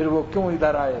رند پھر وہ کیوں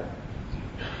ادھر آئے.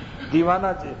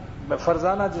 دیوانہ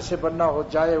فرزانہ جسے بننا ہو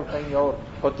جائے کہیں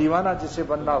اور دیوانہ جسے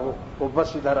بننا ہو وہ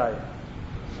بس ادھر آئے.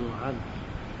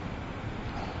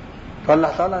 تو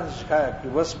اللہ تعالیٰ نے سکھایا کہ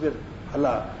وَاصْبِرْ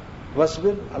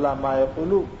عَلَىٰ مَا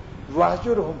يَقُولُونَ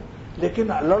وَاهْجُرْهُمْ. لیکن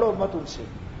لڑو مت ان سے,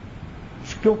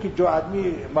 کیونکہ جو آدمی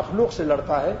مخلوق سے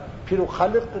لڑتا ہے پھر وہ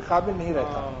خالق کے قابل نہیں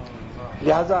رہتا.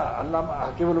 لہذا علامہ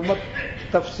حکیم الامت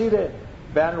تفسیر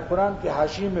بیان القرآن کے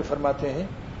حاشیے میں فرماتے ہیں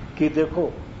کہ دیکھو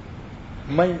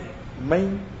میں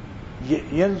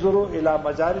ینظر الی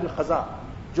مجاری القضاء،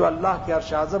 جو اللہ کے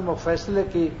عرش اعظم و فیصلے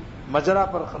کی مجرا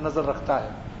پر نظر رکھتا ہے،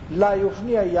 لا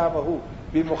یفنی ایامہ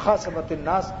بمخاصمۃ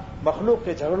الناس، مخلوق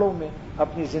کے جھگڑوں میں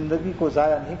اپنی زندگی کو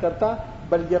ضائع نہیں کرتا،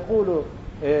 بل یقول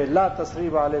لا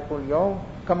تثریب علیکم اليوم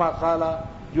کما قال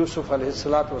یوسف علیہ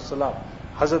الصلوۃ والسلام،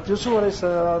 حضرت یوسف علیہ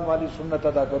السلام والی سنت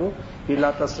ادا کرو کہ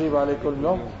لا تثریب علیکم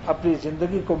اليوم، اپنی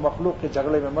زندگی کو مخلوق کے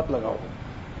جھگڑے میں مت لگاؤ،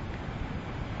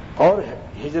 اور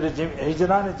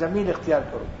ہجران جمیل اختیار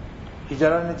کرو۔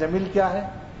 ہجران جمیل کیا ہے؟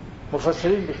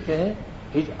 مفسرین لکھتے ہیں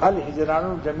الہجران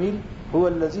الجمیل هو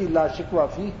الذی لا شکوہ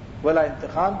فیہ ولا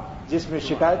انتقام، جس میں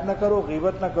شکایت نہ کرو،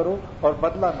 غیبت نہ کرو اور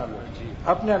بدلہ نہ لو،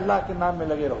 اپنے اللہ کے نام میں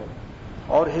لگے رہو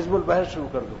اور حزب البحر شروع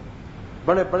کر دو،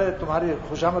 بڑے بڑے تمہاری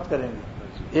خوشامد کریں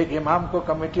گے۔ ایک امام کو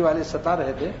کمیٹی والے ستا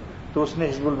رہے تھے تو اس نے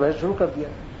حزب البحر شروع کر دیا،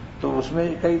 تو اس میں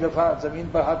کئی دفعہ زمین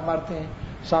پر ہاتھ مارتے ہیں،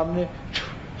 سامنے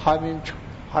حامیم چھو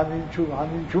حامیم چھو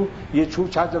حامیم چھو، یہ چھو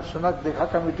چھا جب سنا دیکھا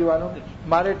کمیٹی والوں نے،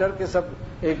 مارے ڈر کے سب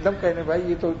ایک دم کہنے بھائی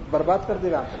یہ تو برباد کر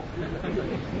دے گا۔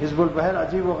 حزب البحر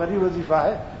عجیب و غریب وظیفہ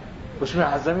ہے، اس میں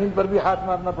زمین پر بھی ہاتھ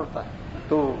مارنا پڑتا ہے،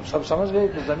 تو سب سمجھ گئے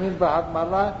کہ زمین پر ہاتھ مار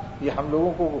رہا ہے یہ ہم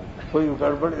لوگوں کو کوئی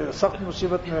گڑبڑ سخت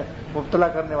مصیبت میں مبتلا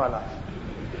کرنے والا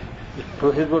ہے،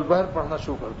 تو حزب البحر پڑھنا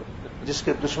شروع کر دو، جس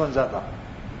کے دشمن زیادہ،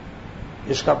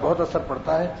 اس کا بہت اثر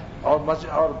پڑتا ہے، اور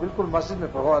بالکل مسجد میں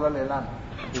پڑھو والا اعلان،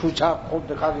 چھوچھا خوب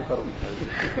دکھا کے کرو،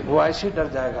 وہ ایسے ڈر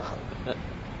جائے گا خلق۔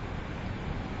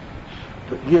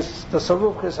 تو یہ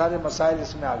تصوف کے سارے مسائل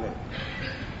اس میں آ گئے۔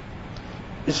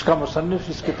 اس کا مصنف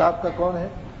اس کتاب کا کون ہے؟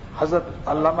 حضرت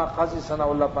علامہ قاضی ثناء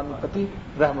اللہ پانی پتی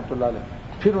رحمۃ اللہ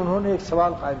علیہ۔ پھر انہوں نے ایک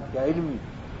سوال قائم کیا علمی،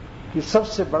 کہ سب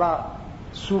سے بڑا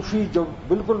صوفی جو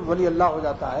بالکل ولی اللہ ہو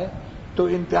جاتا ہے تو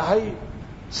انتہائی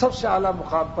سب سے اعلیٰ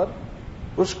مقام پر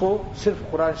اس کو صرف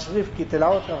قرآن شریف کی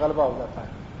تلاوت کا غلبہ ہو جاتا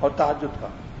ہے اور تہجد کا،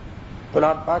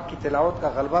 قرآن پاک کی تلاوت کا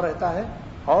غلبہ رہتا ہے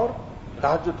اور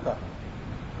تہجد کا،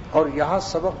 اور یہاں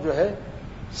سبق جو ہے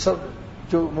سب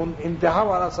جو انتہا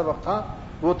والا سبق تھا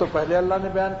وہ تو پہلے اللہ نے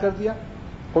بیان کر دیا،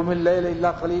 قم اللیل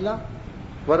الا قلیلا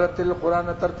ورتل القرآن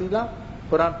ترتیلا،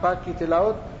 قرآن پاک کی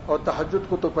تلاوت اور تہجد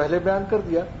کو تو پہلے بیان کر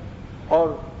دیا، اور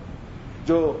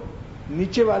جو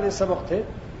نیچے والے سبق تھے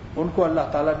ان کو اللہ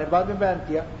تعالیٰ نے بعد میں بیان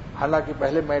کیا، حالانکہ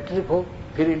پہلے میٹرک ہو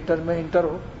پھر انٹر میں انٹر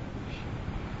ہو،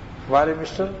 وارے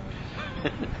مسٹر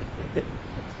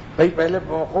بھائی پہلے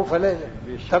موقوف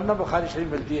علیہ تب نہ بخاری شریف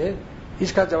ملتی ہے۔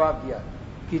 اس کا جواب دیا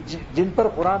کہ جن پر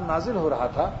قرآن نازل ہو رہا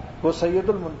تھا وہ سید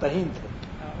المنتہین تھے،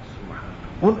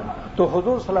 ان تو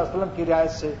حضور صلی اللہ علیہ وسلم کی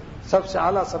رعایت سے سب سے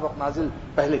اعلیٰ سبق نازل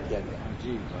پہلے کیا گیا۔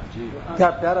 کیا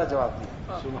پیارا جواب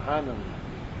دیا، سبحان اللہ۔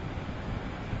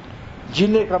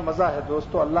 جینے کا مزہ ہے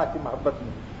دوستو اللہ کی محبت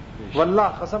میں، واللہ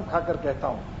قسم کھا کر کہتا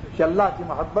ہوں کہ اللہ کی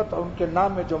محبت اور ان کے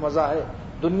نام میں جو مزہ ہے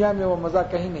دنیا میں وہ مزہ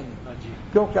کہیں نہیں،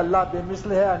 کیونکہ اللہ بے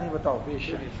مثل ہے یا نہیں بتاؤ؟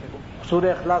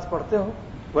 سورہ اخلاص پڑھتے ہو،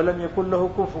 ولم یکن لہ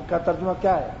کفوا کا ترجمہ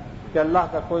کیا ہے؟ کہ اللہ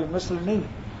کا کوئی مثل نہیں،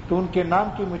 تو ان کے نام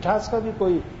کی مٹھاس کا بھی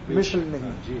کوئی مثل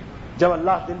نہیں۔ جب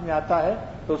اللہ دل میں آتا ہے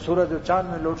تو سورج و چاند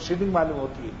میں لوڈ شیڈنگ معلوم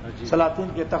ہوتی ہے، سلاطین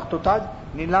کے تخت و تاج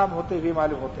نیلام ہوتے ہوئے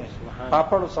معلوم ہوتے ہیں،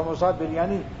 پاپڑ سموسہ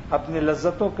بریانی اپنی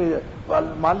لذتوں کے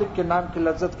مالک کے نام کی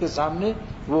لذت کے سامنے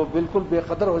وہ بالکل بے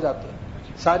قدر ہو جاتے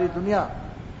ہیں۔ ساری دنیا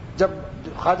جب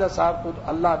خواجہ صاحب کو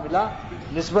اللہ ملا،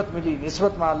 نسبت ملی،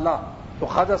 نسبت میں اللہ، تو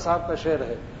خواجہ صاحب کا شعر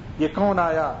ہے، یہ کون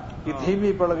آیا کہ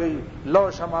دھیمی پڑ گئی لو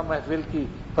شمع محفل کی،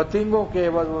 پتنگوں کے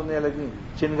عوض ہونے لگی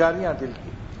چنگاریاں دل کی۔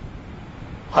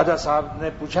 خواجہ صاحب نے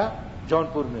پوچھا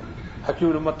جونپور میں حکیم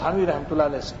الامت تھانوی رحمۃ اللہ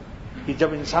علیہ سے کہ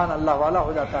جب انسان اللہ والا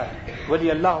ہو جاتا ہے،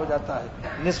 ولی اللہ ہو جاتا ہے،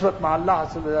 نسبت میں اللہ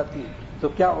حاصل ہو جاتی ہے، تو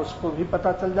کیا اس کو بھی پتہ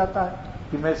چل جاتا ہے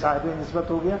کہ میں صاحب نسبت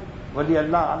ہو گیا، ولی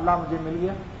اللہ مجھے مل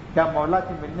گیا؟ کیا مولا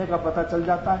کے ملنے کا پتہ چل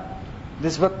جاتا ہے؟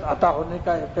 نسبت عطا ہونے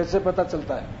کا کیسے پتہ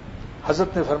چلتا ہے؟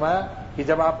 حضرت نے فرمایا کہ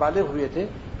جب آپ بالغ ہوئے تھے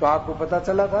تو آپ کو پتہ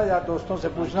چلا تھا یا دوستوں سے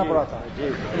پوچھنا پڑا تھا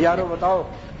یارو بتاؤ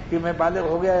کہ میں بالغ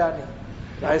ہو گیا یا نہیں؟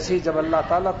 ایسے ہی جب اللہ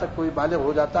تعالیٰ تک کوئی بالغ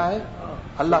ہو جاتا ہے،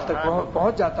 اللہ تک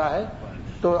پہنچ جاتا ہے،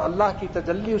 تو اللہ کی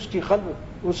تجلی اس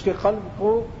کے قلب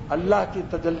کو اللہ کی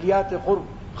تجلیات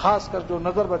قرب خاص کر جو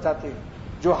نظر بچاتے ہیں،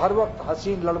 جو ہر وقت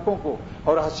حسین لڑکوں کو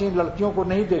اور حسین لڑکیوں کو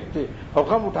نہیں دیکھتے اور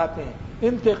غم اٹھاتے ہیں،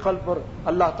 ان کے قلب پر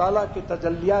اللہ تعالیٰ کی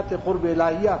تجلیات قرب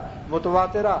الہیہ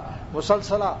متواترہ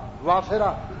مسلسلہ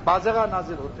وافرہ بازغہ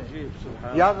نازل ہوتے ہیں۔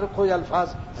 یاد رکھو یہ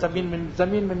الفاظ زمین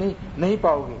میں نہیں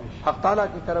پاؤ گے، حق تعالیٰ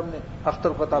کے کرم نے اختر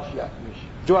پتہ کیا ہے۔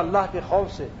 جو اللہ کے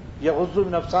خوف سے یغض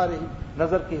من ابصارہ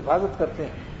نظر کی حفاظت کرتے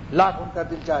ہیں، لاکھ ان کا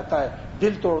دل چاہتا ہے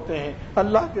دل توڑتے ہیں،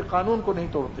 اللہ کے قانون کو نہیں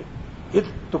توڑتے،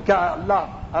 تو کیا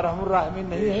اللہ ارحم الراحمین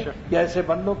نہیں ہے کہ ایسے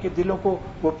بندوں کے دلوں کو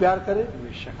وہ پیار کرے؟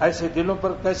 ایسے دلوں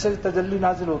پر کیسے تجلی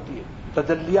نازل ہوتی ہے؟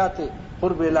 تجلیات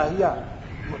قرب الہیہ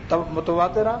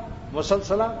متواترہ،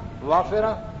 مسلسلہ،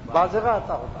 وافرہ، بازغہ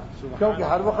عطا ہوتا ہے، کیونکہ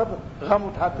ہر وقت غم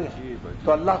اٹھاتے ہیں.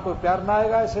 تو اللہ کو پیار نہ آئے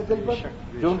گا ایسے دل پر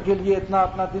جو ان کے لیے اتنا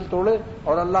اپنا دل توڑے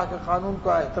اور اللہ کے قانون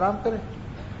کا احترام کرے.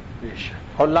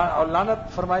 اور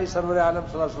لعنت فرمائی سرور عالم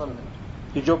صلی اللہ علیہ وسلم نے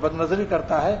کہ جو بد نظری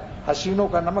کرتا ہے، حسینوں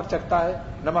کا نمک چکھتا ہے،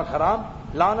 نمک حرام،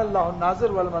 لعن اللہ الناظر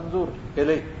والمنظور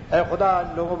الیہ، اے خدا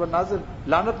ان لوگوں پر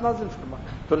لعنت نازل فرما.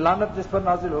 تو لعنت جس پر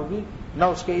نازل ہوگی نہ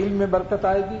اس کے علم میں برکت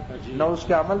آئے گی، نہ اس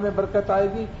کے عمل میں برکت آئے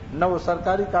گی، نہ وہ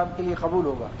سرکاری کام کے لیے قبول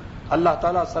ہوگا. اللہ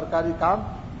تعالیٰ سرکاری کام،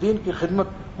 دین کی خدمت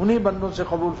انہی بندوں سے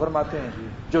قبول فرماتے ہیں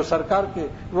جو سرکار کے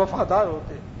وفادار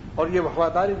ہوتے ہیں. اور یہ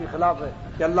وفاداری کے خلاف ہے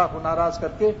کہ اللہ کو ناراض کر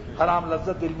کے حرام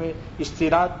لذت دل میں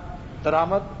استیراد،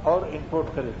 درآمد اور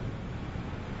امپورٹ کرے.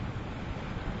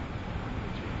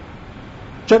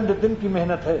 چند دن کی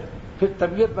محنت ہے پھر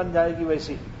طبیعت بن جائے گی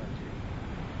ویسی.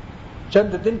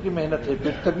 چند دن کی محنت ہے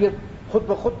پھر طبیعت خود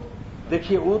بخود.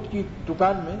 دیکھیے اونٹ کی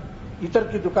دکان میں، عطر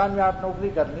کی دکان میں آپ نوکری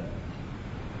کر لیں،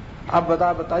 آپ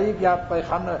بتائیے کہ آپ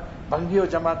پیخانہ بھنگی اور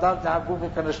جماعتدار جہاں کو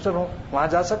کنسٹر ہوں وہاں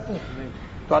جا سکتے ہیں؟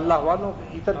 تو اللہ والوں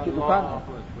کی عطر کی دکان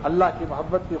ہے، اللہ کی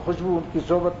محبت کی خوشبو ان کی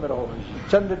صحبت میں رہو.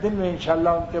 چند دن میں انشاءاللہ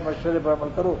ان کے مشورے پر عمل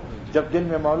کرو. جب دل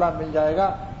میں مولا مل جائے گا،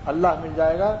 اللہ مل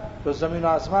جائے گا، تو زمین و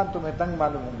آسمان تمہیں تنگ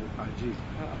معلوم ہوں گے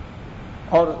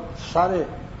اور سارے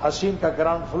حسین کا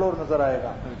گراؤنڈ فلور نظر آئے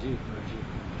گا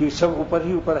کہ سب اوپر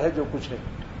ہی اوپر ہے جو کچھ ہے.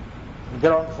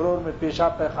 گراؤنڈ فلور میں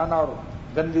پیشاب پیخانہ اور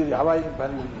گندی ہوائی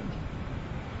بھری ہوئی ہے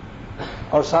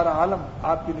اور سارا عالم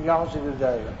آپ کی نگاہوں سے گر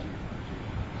جائے گا.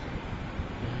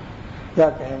 کیا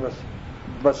کہیں،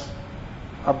 بس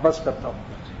اب بس کرتا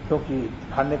ہوں کیونکہ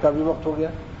کھانے کا بھی وقت ہو گیا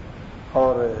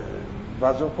اور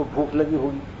بعضوں کو بھوک لگی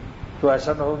ہوگی. تو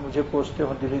ایسا نہ ہو مجھے کوستے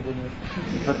ہوں دلی دل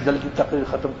میں جلدی تقریر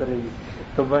ختم کرے گی،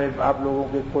 تو میں آپ لوگوں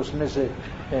کے کوسنے سے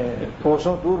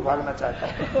کوسوں دور بھاگنا چاہتا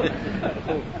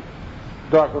ہوں.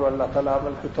 دعا کرو اللہ تعالیٰ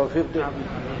عمل کی توفیق دے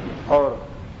اور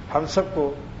ہم سب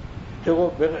کو دیکھو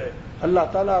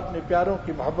اللہ تعالیٰ اپنے پیاروں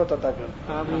کی محبت عطا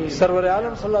کر. سرور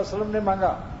عالم صلی اللہ علیہ وسلم نے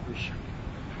مانگا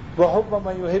وَحُبَّ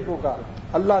مَن يُحِبُّكَ،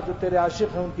 اللہ جو تیرے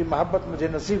عاشق ہیں ان کی محبت مجھے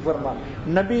نصیب فرما.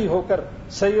 نبی ہو کر،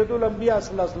 سید الانبیاء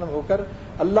صلی اللہ علیہ وسلم ہو کر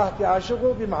اللہ کے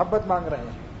عاشقوں کی محبت مانگ رہے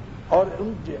ہیں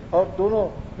اور دونوں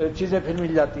چیزیں پھر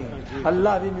مل جاتی ہیں،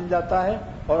 اللہ بھی مل جاتا ہے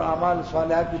اور اعمال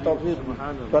صالحات کی توفیق بھی.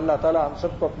 تو اللہ تعالیٰ ہم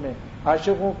سب کو اپنے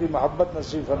عاشقوں کی محبت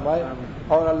نصیب فرمائے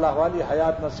اور اللہ والی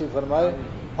حیات نصیب فرمائے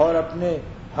اور اپنے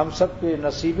ہم سب کے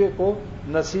نصیبے کو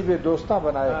نصیب دوستاں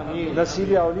بنائے،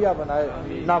 نصیب اولیاء بنائے.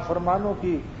 نافرمانوں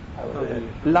کی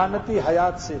لعنتی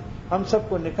حیات سے ہم سب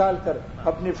کو نکال کر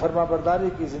اپنی فرما برداری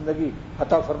کی زندگی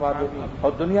عطا فرما دے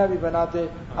اور دنیا بھی بنا دے،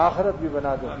 آخرت بھی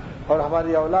بنا دے اور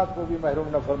ہماری اولاد کو بھی محروم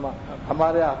نہ فرما،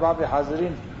 ہمارے احباب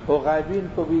حاضرین و غائبین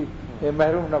کو بھی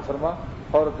محروم نہ فرما.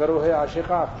 اور گروہ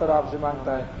عاشقہ اختر آپ سے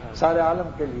مانگتا ہے سارے عالم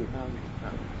کے لیے.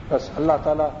 بس اللہ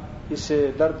تعالیٰ اس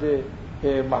درد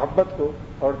محبت کو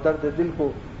اور درد دل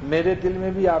کو میرے دل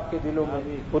میں بھی آپ کے دلوں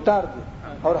میں اتار دے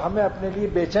اور ہمیں اپنے لیے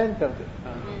بے چین کر دے.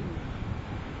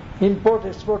 امپورٹ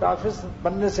ایکسپورٹ آفس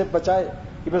بننے سے بچائے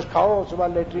کہ بس کھاؤ صبح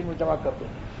لیٹرین میں جمع کر دو.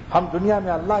 ہم دنیا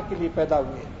میں اللہ کے لیے پیدا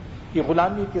ہوئے ہیں کہ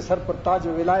غلامی کے سر پر تاج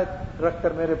ولایت رکھ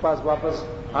کر میرے پاس واپس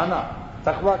آنا.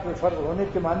 تقویٰ کے فرض ہونے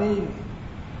کے معنی ہی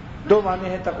دو معنی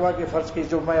ہیں تقویٰ کے فرض کی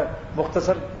جو میں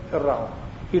مختصر کر رہا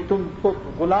ہوں کہ تم کو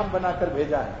غلام بنا کر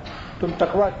بھیجا ہے، تم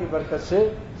تقویٰ کی برکت سے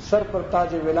سر پر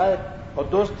تاج ولایت اور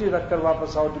دوستی رکھ کر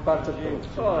واپس آؤ، ڈپارچر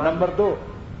کرو. نمبر 2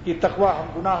 کہ تقویٰ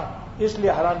ہم گناہ اس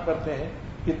لیے حرام کرتے ہیں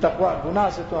کہ تقویٰ گناہ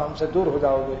سے تو ہم سے دور ہو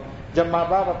جاؤ گے. جب ماں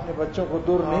باپ اپنے بچوں کو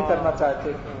دور نہیں کرنا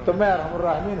چاہتے تو میں ارحم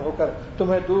الراحمین ہو کر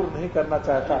تمہیں دور نہیں کرنا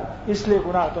چاہتا، اس لیے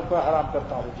گناہ تم کو حرام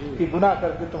کرتا ہوں کہ گناہ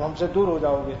کر کے تم ہم سے دور ہو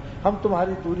جاؤ گے. ہم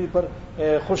تمہاری دوری پر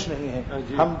خوش نہیں ہیں،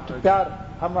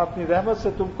 ہم اپنی رحمت سے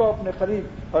تم کو اپنے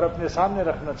قریب اور اپنے سامنے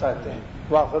رکھنا چاہتے ہیں.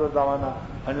 وآخر دعوانا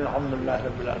ان الحمدللہ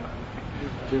رب العالمین.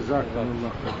 جزاک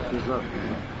اللہ خیر. جزاک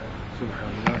اللہ.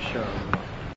 سبحان اللہ.